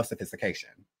of sophistication.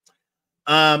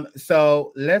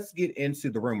 So let's get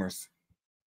into the rumors,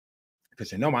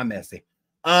 because you know I'm messy.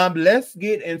 Let's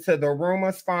get into the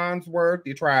rumors. Fonsworth,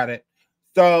 you tried it.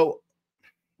 So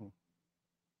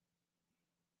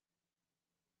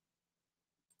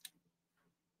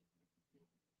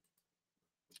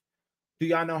do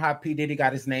y'all know how P. Diddy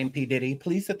got his name P. Diddy?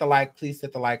 Please hit the like, please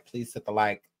hit the like, please hit the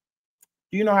like.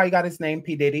 Do you know how he got his name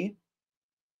P. Diddy?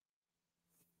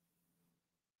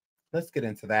 Let's get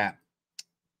into that.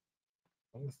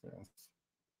 What is this?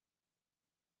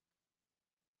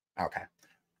 Okay.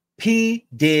 P.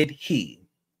 Did he?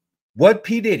 What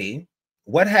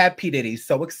had P. Diddy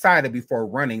so excited before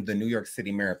running the New York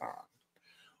City Marathon?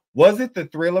 Was it the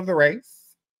thrill of the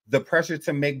race, the pressure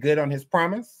to make good on his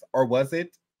promise, or was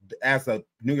it, as a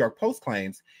New York Post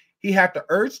claims, he had the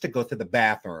urge to go to the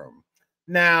bathroom?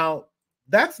 Now,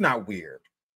 that's not weird,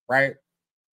 right?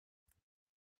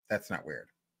 That's not weird.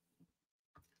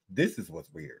 This is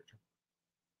what's weird.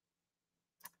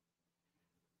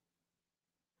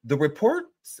 The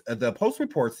Post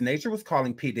reports Nature was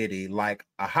calling P. Diddy like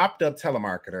a hopped up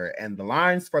telemarketer, and the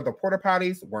lines for the porta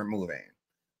potties weren't moving.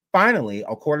 Finally,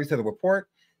 according to the report,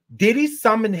 Diddy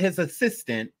summoned his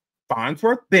assistant,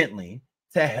 Fonsworth Bentley,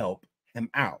 to help him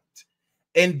out.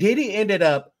 And Diddy ended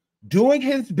up doing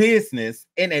his business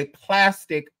in a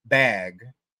plastic bag.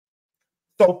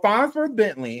 So Fonsworth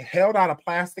Bentley held out a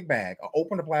plastic bag,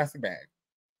 opened a plastic bag,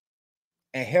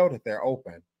 and held it there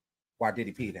open while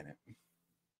Diddy peed in it.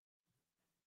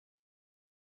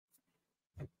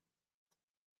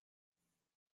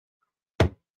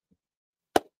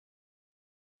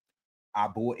 I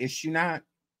bullshit you not.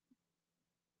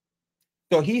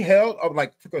 So he held up,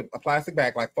 like, took a plastic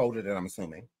bag, like folded it, I'm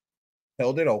assuming,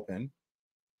 held it open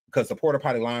because the porta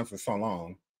potty lines were so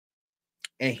long,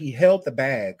 and he held the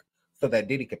bag so that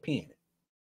Diddy could pee in it.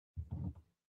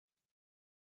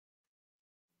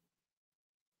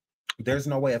 There's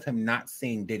no way of him not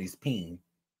seeing Diddy's peen.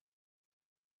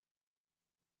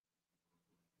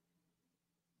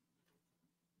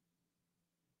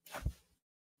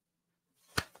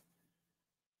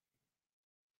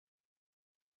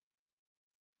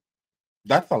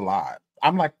 That's a lot.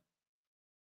 I'm like,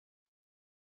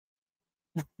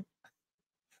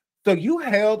 so you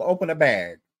held open a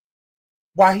bag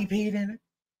while he peed in it?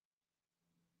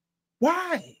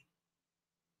 Why?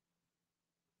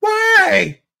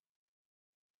 Why?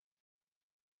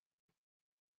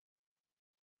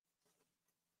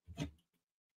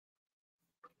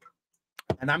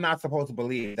 And I'm not supposed to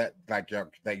believe that, like,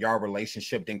 your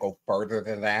relationship didn't go further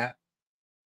than that.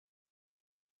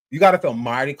 You got to feel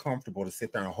mighty comfortable to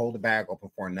sit there and hold the bag open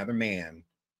for another man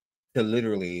to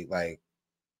literally, like,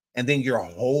 and then you're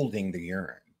holding the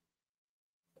urine.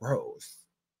 Gross.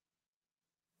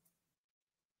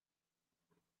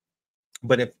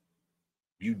 But if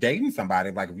you dating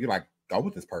somebody, like, if you like go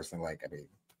with this person, like, I mean,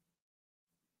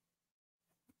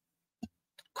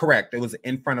 correct. It was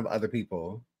in front of other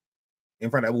people. In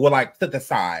front of, well, like to the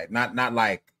side, not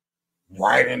like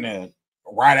right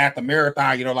at the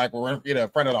marathon, you know, like we're in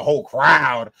front of the whole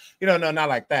crowd, you know, no, not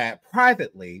like that.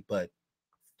 Privately, but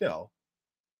still.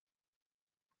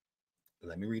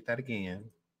 Let me read that again.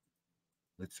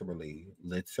 Literally.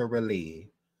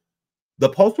 The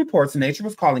Post reports Nature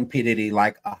was calling P. Diddy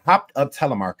like a hopped up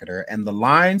telemarketer, and the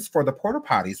lines for the porta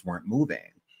potties weren't moving.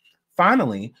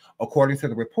 Finally, according to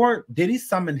the report, Diddy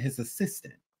summoned his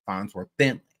assistant, Fonsworth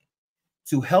Bentley,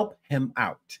 to help him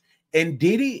out. And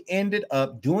Diddy ended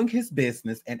up doing his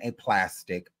business in a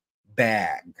plastic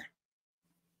bag.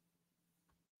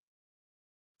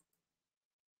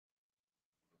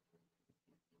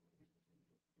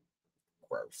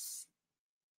 Gross.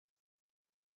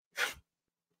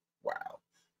 Wow.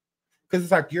 Because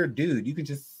it's like, you're a dude. You can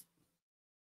just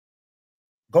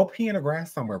go pee in the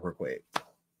grass somewhere real quick.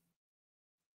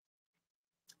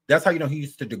 That's how you know he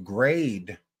used to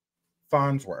degrade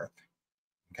Fonsworth.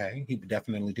 Okay, he would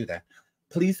definitely do that.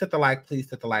 Please hit the like, please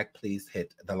hit the like, please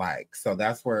hit the like. So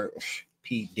that's where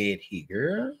Pete did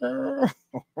here.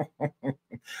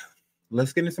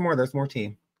 Let's get into some more. There's more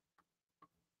tea.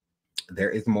 There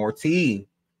is more tea.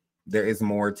 There is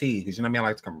more tea. Because you know what I mean? I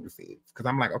like to come with receipts. Because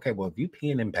I'm like, okay, well, if you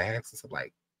peeing in bags, it's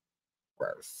like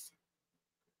gross.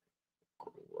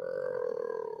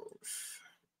 Gross.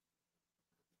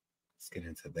 Let's get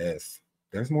into this.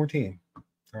 There's more tea.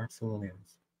 There absolutely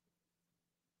is.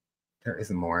 There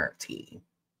is more tea.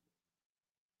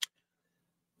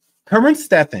 Curren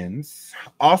Steffens,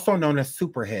 also known as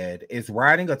Superhead, is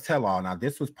writing a tell-all. Now,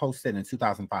 this was posted in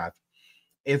 2005.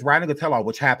 Is writing a tell-all,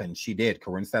 which happened. She did.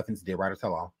 Curren Steffens did write a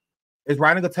tell-all. Is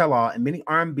writing a tell-all, and many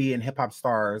R&B and hip-hop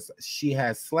stars she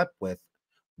has slept with.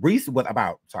 Many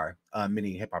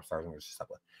hip-hop stars she slept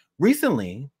with.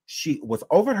 Recently, she was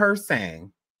overheard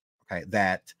saying, okay,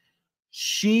 that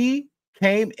she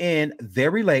came in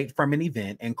very late from an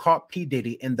event and caught P.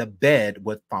 Diddy in the bed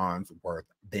with Fonsworth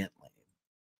Bentley.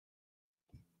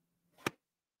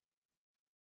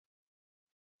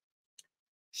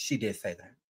 She did say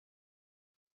that.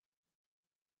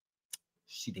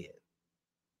 She did.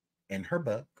 In her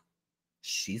book,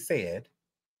 she said,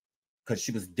 because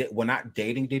she was, not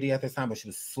dating Diddy at this time, but she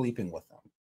was sleeping with him.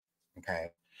 Okay.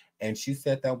 And she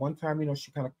said that one time, you know,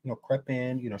 she kind of, you know, crept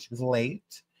in, you know, she was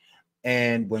late.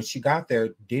 And when she got there,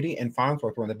 Diddy and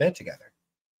Fonsworth were in the bed together.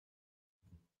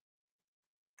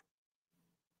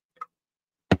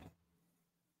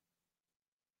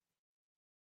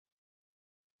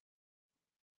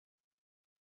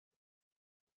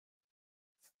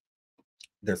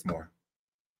 There's more.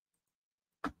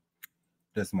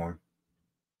 There's more.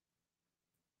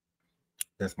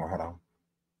 There's more. Hold on.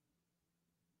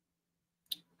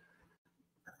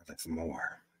 There's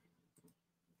more.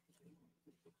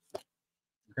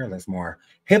 Girl, there's more.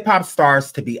 Hip-hop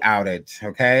stars to be outed,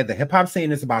 okay? The hip-hop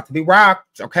scene is about to be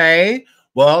rocked, okay?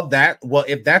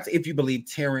 If you believe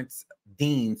Terrence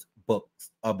Dean's book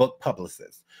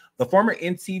publicist. The former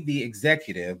MTV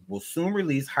executive will soon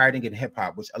release Hiding in Hip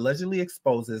Hop, which allegedly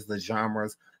exposes the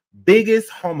genre's biggest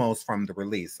homos from the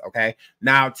release, okay?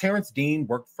 Now, Terrence Dean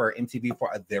worked for MTV for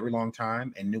a very long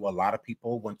time and knew a lot of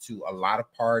people, went to a lot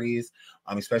of parties,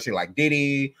 especially like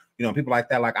Diddy, you know, people like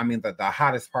that. Like, I mean, the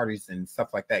hottest parties and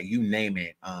stuff like that, you name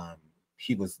it,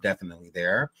 he was definitely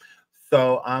there.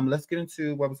 So let's get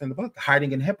into what was in the book.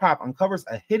 Hiding in Hip Hop uncovers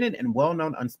a hidden and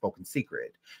well-known unspoken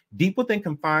secret. Deep within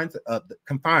confines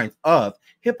of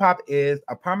hip hop is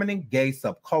a prominent gay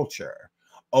subculture,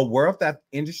 a world that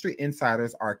industry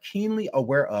insiders are keenly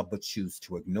aware of but choose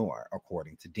to ignore,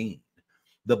 according to Dean.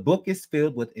 The book is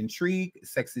filled with intrigue,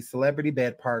 sexy celebrity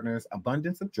bed partners,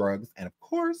 abundance of drugs, and of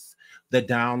course, the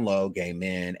down low gay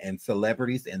men and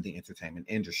celebrities in the entertainment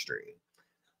industry.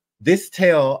 This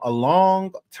tale, a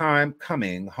long time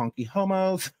coming, honky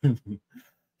homos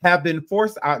have been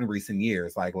forced out in recent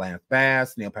years, like Lance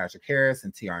Bass, Neil Patrick Harris,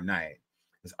 and T.R. Knight.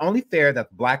 It's only fair that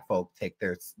the Black folk take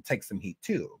some heat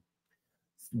too.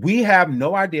 We have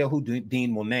no idea who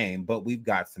Dean will name, but we've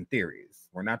got some theories.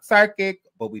 We're not psychic,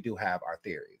 but we do have our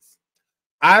theories.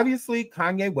 Obviously,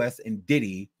 Kanye West and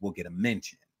Diddy will get a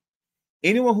mention.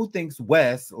 Anyone who thinks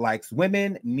West likes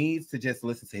women needs to just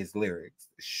listen to his lyrics.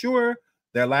 Sure,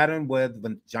 they're laden with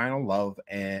vaginal love,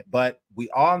 but we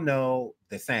all know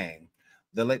the saying.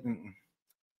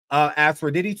 As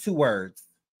for Diddy, 2 words: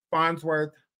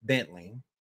 Fonsworth, Bentley.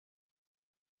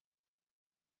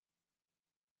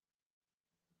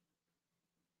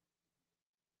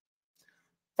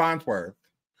 Fonsworth.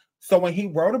 So when he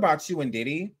wrote about you and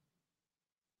Diddy,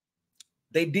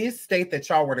 they did state that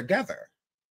y'all were together.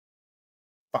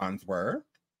 Fonsworth.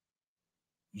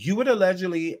 You would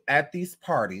allegedly at these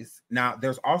parties. Now,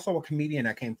 there's also a comedian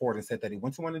that came forward and said that he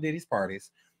went to one of Diddy's parties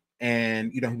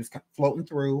and, he was floating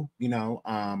through,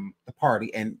 the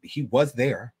party, and he was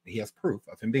there. He has proof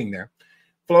of him being there,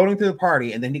 floating through the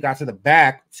party. And then he got to the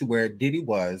back to where Diddy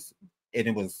was, and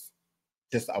it was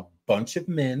just a bunch of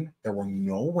men. There were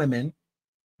no women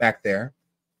back there.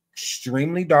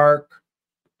 Extremely dark,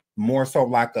 more so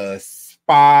like a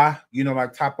spa,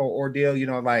 like type of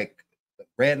ordeal, like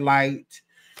red light,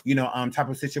 type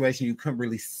of situation. You couldn't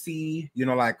really see,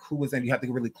 like who was in. You have to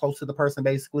get really close to the person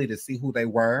basically to see who they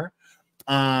were.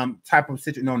 Type of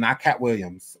situation. No, not Cat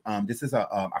Williams. This is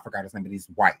I forgot his name, but he's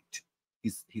white.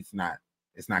 He's not.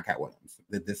 It's not Cat Williams.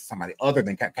 This is somebody other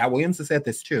than Cat Williams has said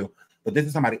this too, but this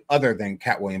is somebody other than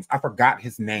Cat Williams. I forgot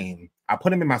his name. I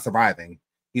put him in my surviving.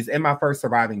 He's in my first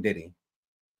surviving Diddy.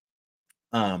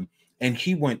 And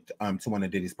he went to one of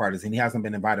Diddy's parties, and he hasn't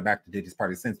been invited back to Diddy's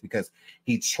party since because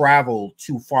he traveled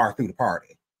too far through the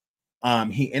party.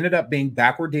 He ended up being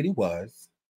back where Diddy was,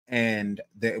 and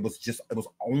it was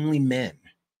only men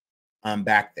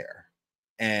back there.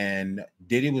 And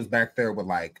Diddy was back there with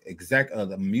like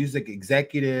the music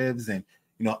executives and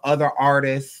other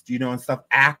artists, and stuff,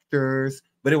 actors,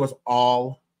 but it was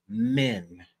all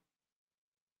men.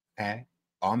 Okay,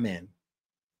 all men.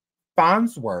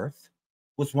 Fonsworth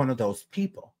was one of those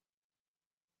people.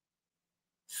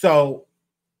 So,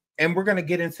 and we're going to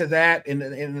get into that in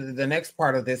the next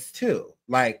part of this too.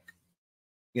 Like,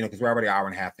 because we're already an hour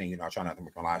and a half in, I try not to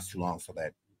make my lives too long so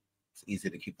that it's easy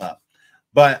to keep up.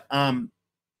 But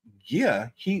yeah,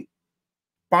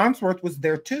 Fonsworth was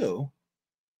there too.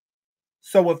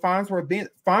 So with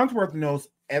Fonsworth knows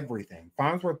everything.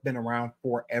 Fonsworth been around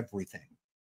for everything.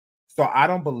 So I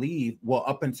don't believe,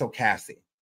 up until Cassie.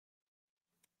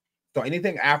 So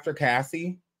anything after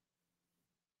Cassie,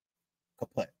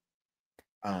 kaput.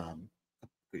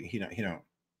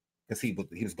 Because he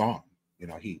was gone.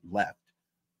 He left.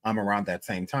 Around that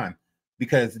same time,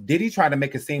 because Diddy tried to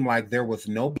make it seem like there was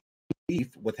no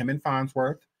beef with him and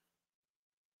Fonsworth.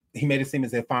 He made it seem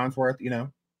as if Fonsworth,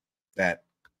 that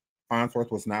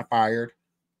Fonsworth was not fired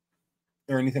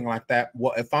or anything like that.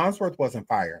 Well, if Fonsworth wasn't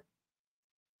fired,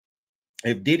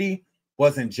 if Diddy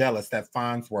wasn't jealous that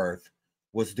Fonsworth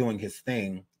was doing his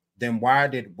thing, then why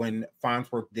when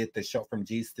Fonsworth did the show From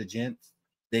G's to Gents,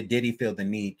 did Diddy feel the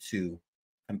need to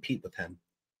compete with him?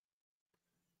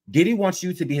 Diddy wants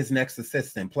you to be his next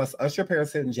assistant, plus Usher,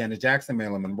 Paris Hilton, Janet Jackson,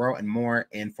 Marilyn Monroe, and more.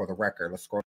 And for the record, let's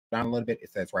scroll down a little bit. It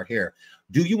says right here,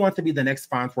 do you want to be the next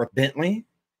Fonsworth Bentley?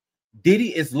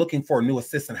 Diddy is looking for a new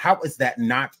assistant. How is that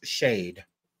not shade?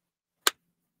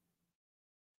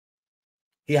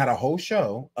 He had a whole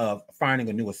show of finding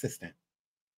a new assistant.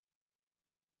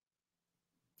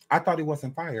 I thought he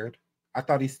wasn't fired. I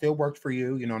thought he still worked for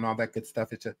you, and all that good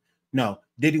stuff. It's just, no,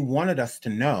 Diddy wanted us to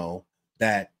know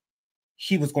that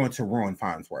he was going to ruin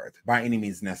Fonsworth by any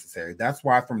means necessary. That's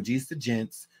why From G's to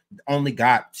Gents only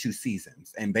got 2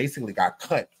 seasons and basically got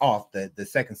cut off the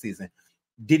second season.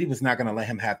 Diddy was not going to let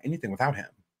him have anything without him.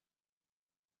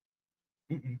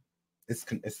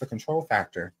 It's the control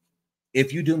factor.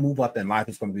 If you do move up in life,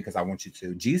 it's going to be because I want you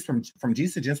to. From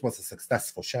G's to Gents was a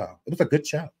successful show. It was a good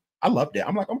show. I loved it.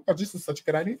 I'm like, oh my God, this is such a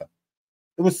good idea.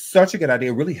 It was such a good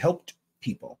idea. It really helped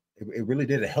people. It really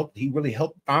did. He really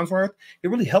helped Fonsworth. It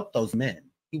really helped those men.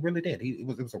 He really did. It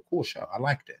was a cool show. I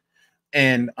liked it.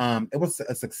 And it was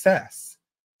a success.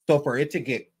 So for it to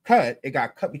get cut, it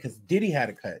got cut because Diddy had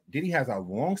a cut. Diddy has a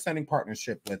long-standing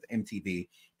partnership with MTV,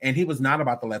 and he was not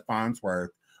about to let Fonsworth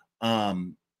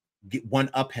get one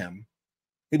up him.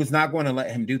 He was not going to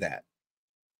let him do that.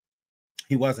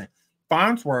 He wasn't.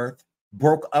 Fonsworth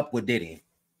broke up with Diddy.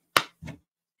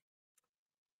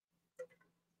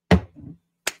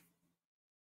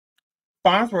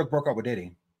 Fonsworth broke up with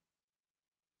Diddy.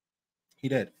 He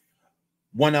did.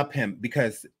 One up him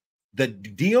because the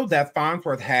deal that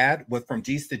Fonsworth had was from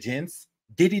G's to Gents.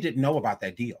 Diddy didn't know about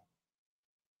that deal.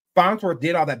 Fonsworth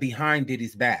did all that behind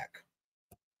Diddy's back.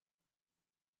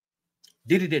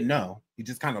 Diddy didn't know. He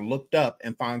just kind of looked up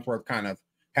and Fonsworth kind of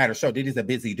had a show. Diddy's a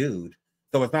busy dude.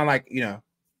 So it's not like, you know.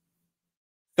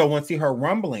 So once he heard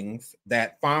rumblings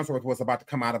that Fonsworth was about to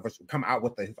come out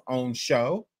with his own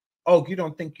show, oh, you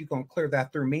don't think you're going to clear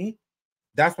that through me?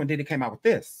 That's when Diddy came out with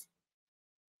this.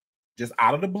 Just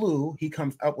out of the blue, he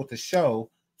comes up with a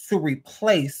show to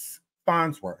replace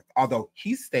Fonsworth. Although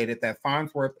he stated that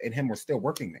Fonsworth and him were still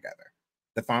working together.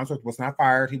 The Fonsworth was not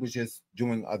fired. He was just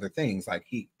doing other things. Like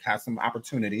he had some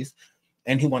opportunities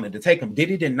and he wanted to take them.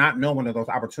 Diddy did not know one of those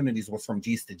opportunities was from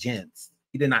G's to Gents.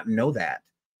 He did not know that.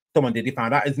 So when Diddy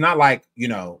found out, it's not like, you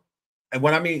know, and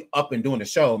when I mean up and doing the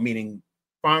show, meaning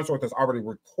Fonsworth is already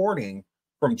recording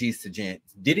from G's to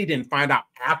Gents. Diddy didn't find out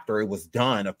after it was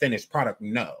done, a finished product.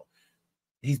 No.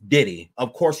 He's Diddy.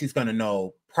 Of course, he's going to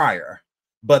know prior.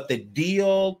 But the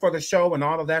deal for the show and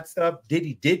all of that stuff,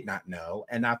 Diddy did not know.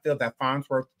 And I feel that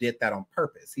Fonsworth did that on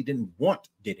purpose. He didn't want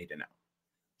Diddy to know.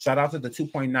 Shout out to the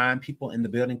 2.9 people in the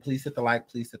building. Please hit the like,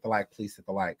 please hit the like, please hit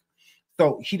the like.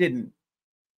 So he didn't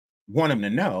want him to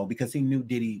know because he knew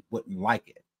Diddy wouldn't like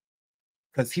it.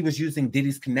 Because he was using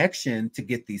Diddy's connection to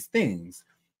get these things.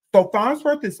 So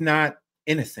Fonsworth is not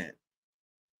innocent.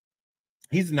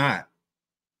 He's not.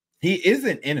 He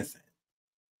isn't innocent.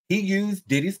 He used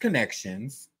Diddy's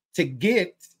connections to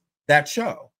get that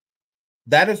show.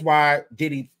 That is why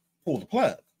Diddy pulled the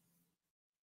plug.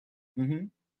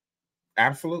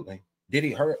 Absolutely.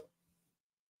 Diddy heard,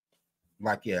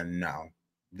 like, yeah, no,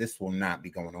 this will not be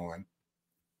going on.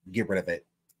 Get rid of it.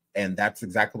 And that's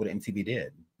exactly what MTV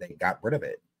did. They got rid of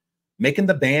it. Making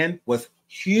the Band was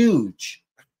huge.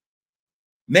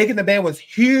 Making the Band was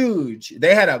huge.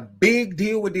 They had a big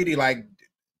deal with Diddy. Like,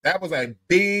 that was a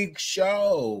big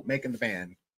show, Making the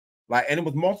Band. Like, and it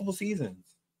was multiple seasons.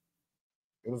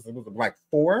 It was like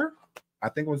 4. I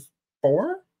think it was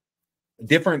 4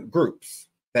 different groups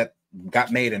that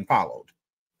got made and followed.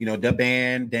 You know, The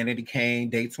Band, Danity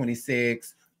Kane, Day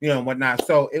 26, you know, and whatnot.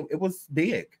 So it was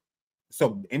big.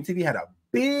 So MTV had a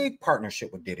big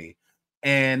partnership with Diddy.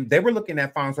 And they were looking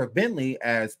at Fonsworth Bentley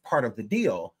as part of the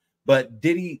deal. But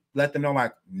Diddy let them know,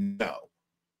 like, no.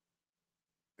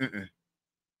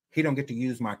 He don't get to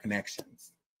use my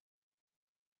connections.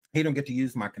 He don't get to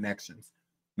use my connections.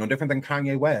 No different than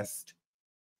Kanye West.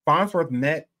 Fonsworth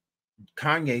met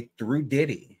Kanye through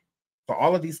Diddy. So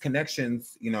all of these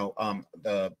connections, you know,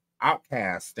 the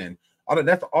Outcast and all of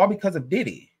that's all because of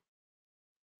Diddy.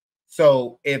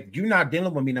 So if you're not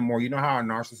dealing with me no more, you know how our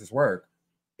narcissists work.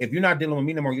 If you're not dealing with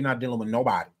me no more, you're not dealing with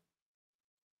nobody.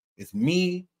 It's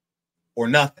me or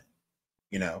nothing,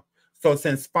 you know. So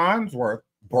since Fonsworth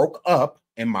broke up,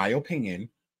 in my opinion,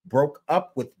 broke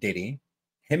up with Diddy,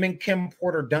 him and Kim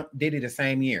Porter dumped Diddy the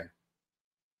same year.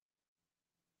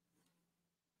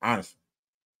 Honestly.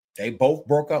 They both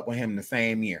broke up with him the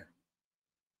same year.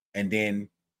 And then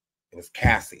it was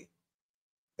Cassie.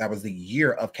 That was the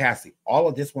year of Cassie. All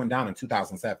of this went down in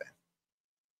 2007.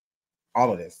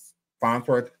 All of this.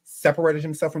 Fonsworth separated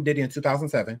himself from Diddy in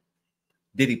 2007.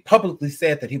 Diddy publicly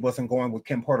said that he wasn't going with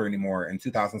Kim Porter anymore in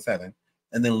 2007.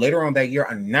 And then later on that year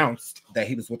announced that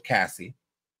he was with Cassie.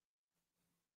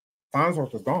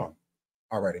 Fonsworth was gone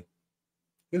already.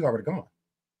 He was already gone.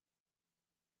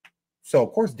 So,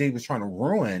 of course, Diddy was trying to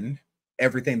ruin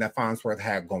everything that Fonsworth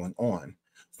had going on.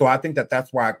 So I think that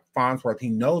that's why Fonsworth, he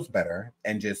knows better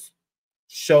and just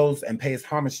shows and pays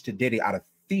homage to Diddy out of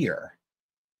fear.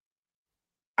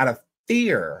 Out of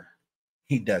fear,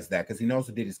 he does that because he knows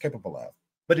what Diddy's capable of.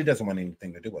 But he doesn't want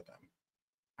anything to do with them.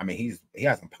 I mean, he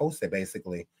hasn't posted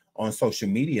basically on social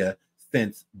media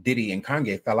since Diddy and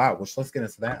Kanye fell out, which let's get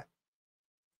into that.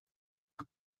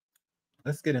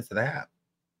 Let's get into that.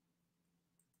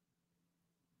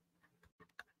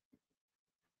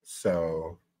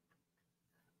 So,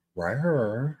 right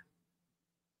here.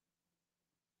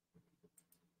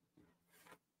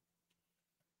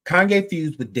 Kanye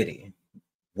fused with Diddy.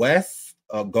 West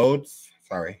goads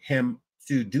him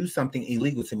to do something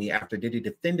illegal to me after Diddy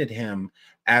defended him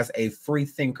as a free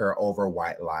thinker over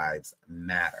White Lives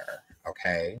Matter.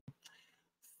 Okay.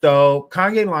 So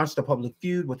Kanye launched a public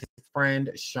feud with his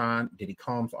friend Sean Diddy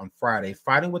Combs on Friday,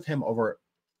 fighting with him over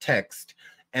text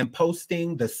and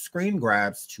posting the screen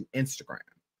grabs to Instagram.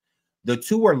 The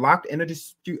two were locked in a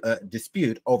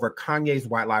dispute over Kanye's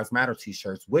White Lives Matter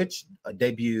t-shirts, which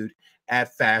debuted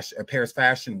at Paris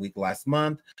Fashion Week last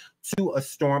month to a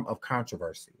storm of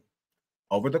controversy.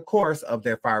 Over the course of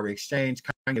their fiery exchange,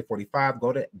 Kanye 45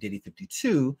 go to Diddy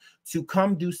 52 to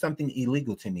come do something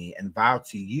illegal to me and vow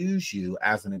to use you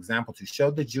as an example to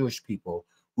show the Jewish people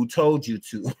who told you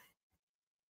to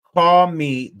call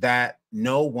me that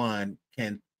no one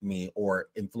can me or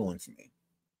influence me.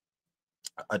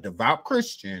 A devout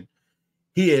Christian,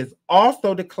 he is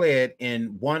also declared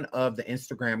in one of the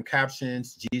Instagram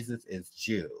captions, Jesus is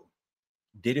Jew.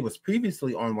 Diddy was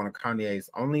previously on one of Kanye's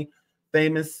only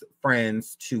famous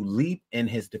friends to leap in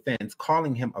his defense,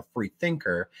 calling him a free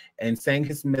thinker and saying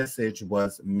his message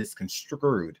was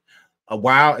misconstrued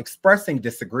while expressing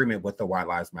disagreement with the White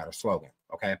Lives Matter slogan.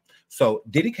 Okay, so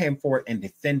Diddy came forward and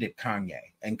defended Kanye,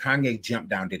 and Kanye jumped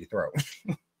down Diddy's throat.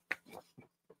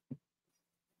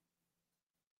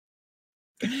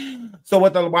 So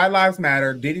with the White Lives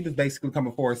Matter, Diddy was basically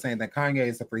coming forward saying that Kanye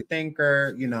is a free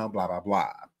thinker, you know, blah, blah,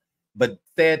 blah. But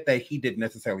said that he didn't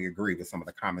necessarily agree with some of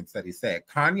the comments that he said.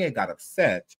 Kanye got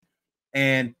upset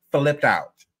and flipped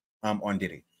out on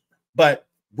Diddy. But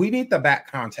we need the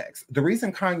back context. The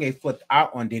reason Kanye flipped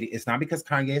out on Diddy is not because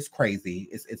Kanye is crazy.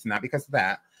 It's not because of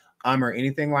that or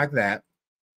anything like that.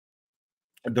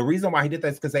 The reason why he did that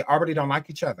is because they already don't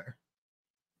like each other.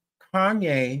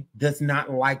 Kanye does not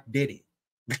like Diddy.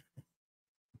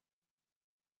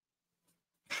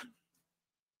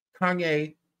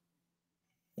 Kanye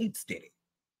hates Diddy.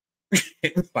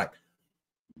 It's like,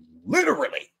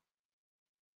 literally.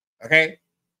 Okay?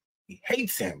 He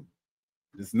hates him.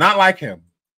 Does not like him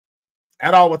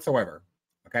at all whatsoever.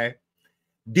 Okay?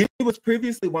 Diddy was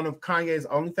previously one of Kanye's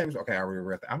only famous. Okay, I already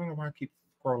read that. I don't know why I keep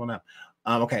scrolling up.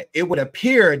 Okay, it would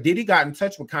appear Diddy got in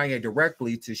touch with Kanye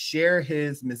directly to share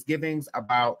his misgivings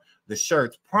about the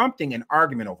shirts, prompting an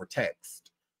argument over text.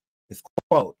 His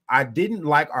quote, "I didn't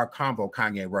like our convo,"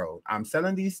 Kanye wrote. "I'm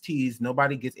selling these tees.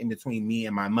 Nobody gets in between me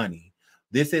and my money.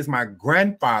 This is my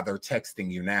grandfather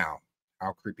texting you now."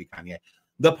 How creepy, Kanye.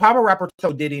 The pop rapper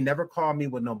told Diddy, "Never call me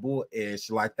with no bull-ish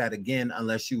like that again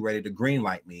unless you ready to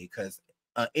greenlight me, because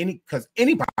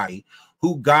anybody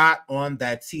who got on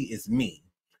that tee is me."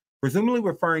 Presumably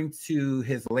referring to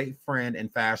his late friend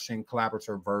and fashion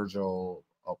collaborator Virgil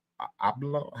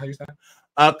Abloh, how you say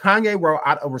that? Kanye wrote,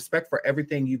 "Out of respect for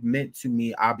everything you've meant to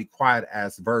me, I'll be quiet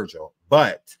as Virgil.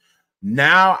 But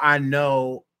now I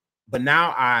know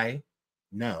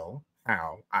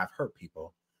how I've hurt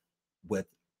people with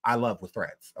with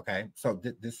threats." Okay, so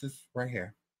this is right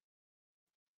here.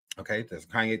 Okay, this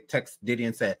Kanye text Diddy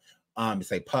and said, it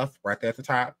say Puff right there at the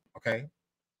top. Okay.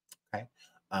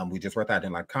 We just read that. I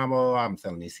didn't like combo. I'm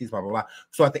selling these seats, blah, blah, blah.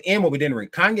 So at the end, what we didn't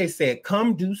read, Kanye said,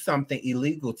 "Come do something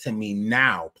illegal to me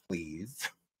now, please."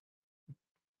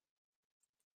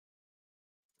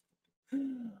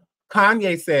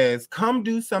 Kanye says, "Come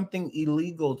do something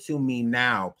illegal to me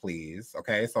now, please."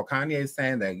 Okay, so Kanye is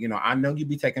saying that, you know, I know you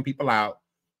be taking people out.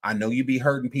 I know you be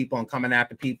hurting people and coming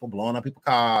after people, blowing up people's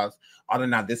cars. Although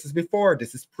now this is before,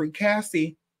 this is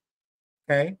pre-Cassie.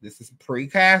 Okay, this is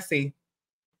pre-Cassie,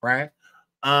 right?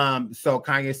 So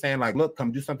Kanye saying like, "Look,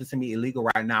 come do something to me illegal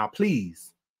right now,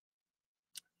 please."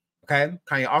 Okay.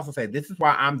 Kanye also said, "This is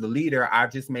why I'm the leader. I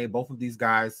just made both of these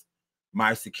guys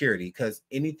my security, because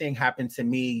anything happened to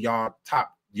me, y'all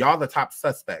the top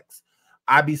suspects.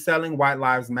 I be selling White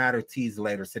Lives Matter tees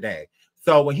later today."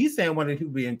 So when he's saying one of the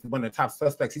people being one of the top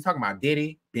suspects, he's talking about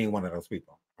Diddy being one of those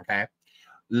people. Okay.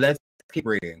 Let's keep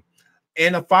reading.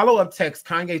 In a follow-up text,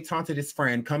 Kanye taunted his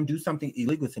friend, "Come do something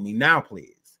illegal to me now,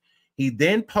 please." He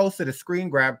then posted a screen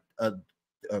grab of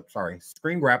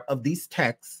these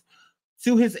texts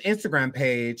to his Instagram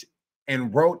page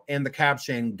and wrote in the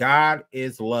caption, "God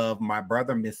is love. My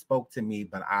brother misspoke to me,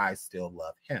 but I still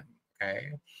love him."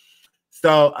 Okay.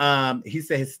 So he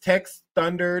said his text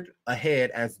thundered ahead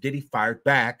as Diddy fired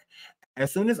back.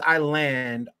 As soon as I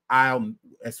land,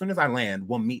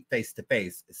 we'll meet face to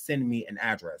face. Send me an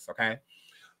address." Okay.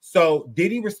 So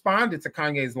Diddy responded to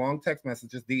Kanye's long text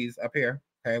messages, these up here.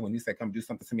 Okay, when you say, "Come do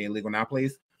something to me illegal now,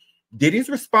 please." Diddy's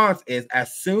response is,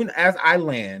 "As soon as I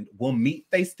land, we'll meet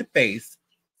face to face.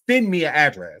 Send me an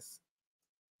address."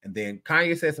 And then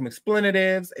Kanye said some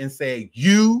explanatives and said,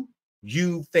 you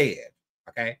fed.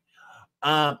 Okay.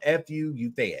 F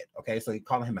you fed. Okay. So he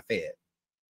calling him a fed.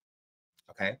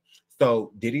 Okay.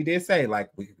 So Diddy did say, like,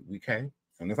 we can,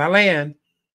 as soon as I land,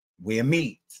 we'll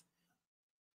meet.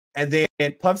 And then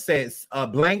Puff says,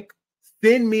 blank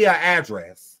Send me an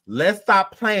address. Let's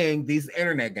stop playing these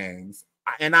internet games.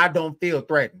 And I don't feel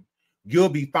threatened. You'll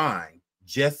be fine.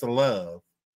 Just love.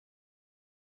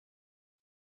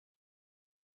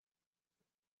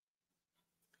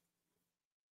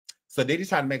 So Diddy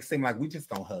trying to make it seem like we just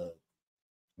don't hug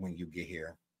when you get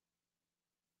here.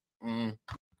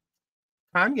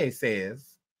 Kanye says,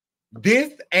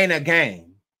 this ain't a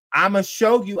game. I'm going to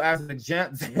show you as an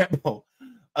example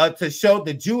to show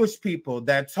the Jewish people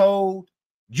that told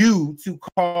you to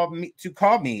call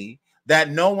me that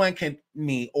no one can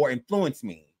me or influence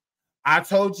me. I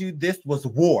told you this was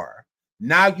war.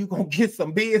 Now you going to get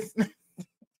some business.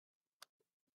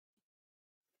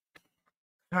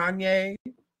 Kanye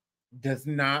does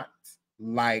not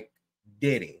like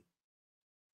Diddy.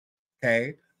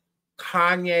 Okay?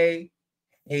 Kanye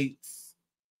hates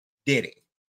Diddy.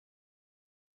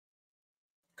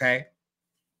 Okay?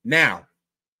 Now,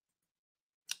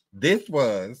 this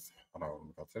was, hold on, let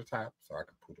me go to the top so I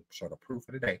can show the proof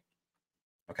of the day.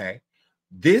 Okay?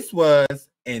 This was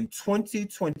in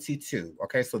 2022.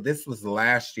 Okay? So this was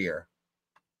last year.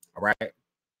 All right?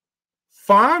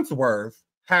 Fonsworth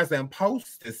hasn't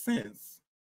posted since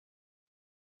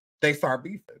they start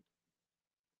beefing.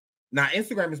 Now,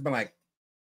 Instagram has been like,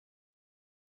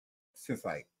 since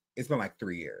like, it's been like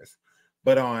 3 years.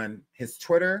 But on his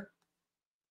Twitter,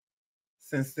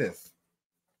 since this,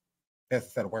 that's a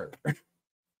set of words.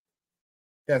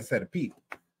 That's a set of people.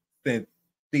 Since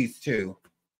these two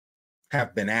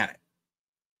have been at it.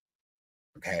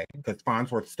 Okay? Because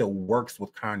Fonsworth still works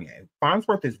with Kanye.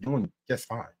 Fonsworth is doing just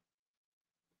fine.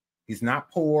 He's not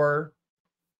poor.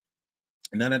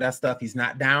 None of that stuff. He's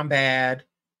not down bad.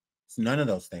 It's none of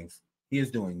those things. He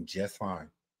is doing just fine.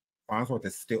 Fonsworth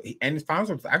is still, and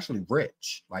Fonsworth is actually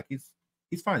rich. Like he's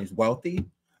fine. He's wealthy.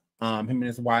 Him and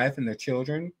his wife and their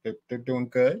children, they're doing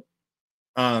good.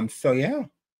 So yeah,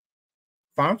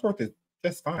 Fonsworth is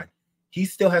just fine. He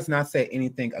still has not said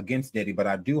anything against Diddy, but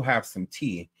I do have some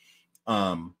tea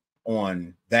on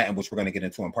that, in which we're going to get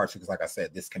into in part two, because like I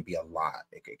said, this can be a lot.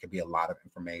 It could be a lot of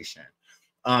information.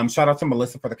 Shout out to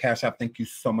Melissa for the Cash App. Thank you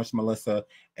so much, Melissa.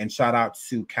 And shout out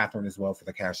to Catherine as well for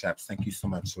the Cash Apps. Thank you so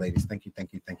much, ladies. Thank you,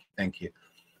 thank you, thank you, thank you.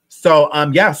 So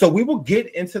yeah, so we will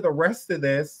get into the rest of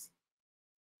this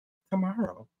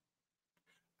tomorrow.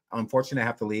 Unfortunately, I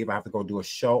have to leave. I have to go do a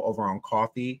show over on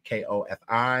Coffee,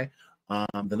 KOFI.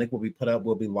 The link will be put up.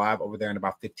 We'll be live over there in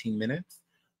about 15 minutes.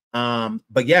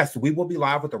 But yes, we will be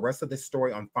live with the rest of this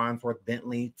story on Fonsworth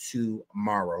Bentley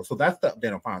tomorrow. So that's the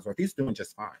update on Fonsworth. He's doing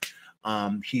just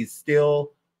fine. He's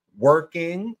still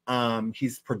working.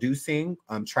 He's producing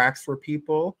tracks for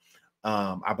people.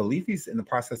 I believe he's in the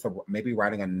process of maybe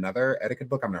writing another etiquette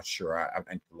book. I'm not sure. I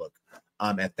need to look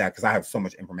at that because I have so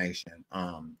much information.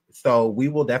 So we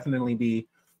will definitely be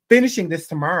finishing this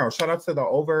tomorrow. Shout out to the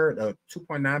over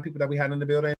 2.9 people that we had in the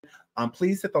building.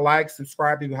 Please hit the like,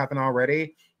 subscribe if you haven't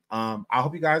already. I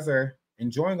hope you guys are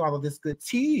enjoying all of this good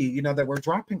tea, you know, that we're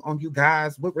dropping on you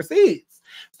guys with receipts.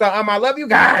 So I love you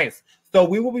guys. So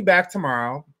we will be back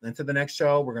tomorrow. Into the next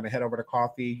show, we're going to head over to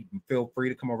Coffee. Feel free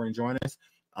to come over and join us.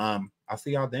 I'll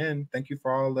see y'all then. Thank you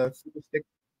for all the super stick.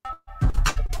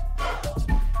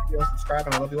 Subscribe,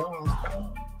 and I love you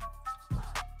all.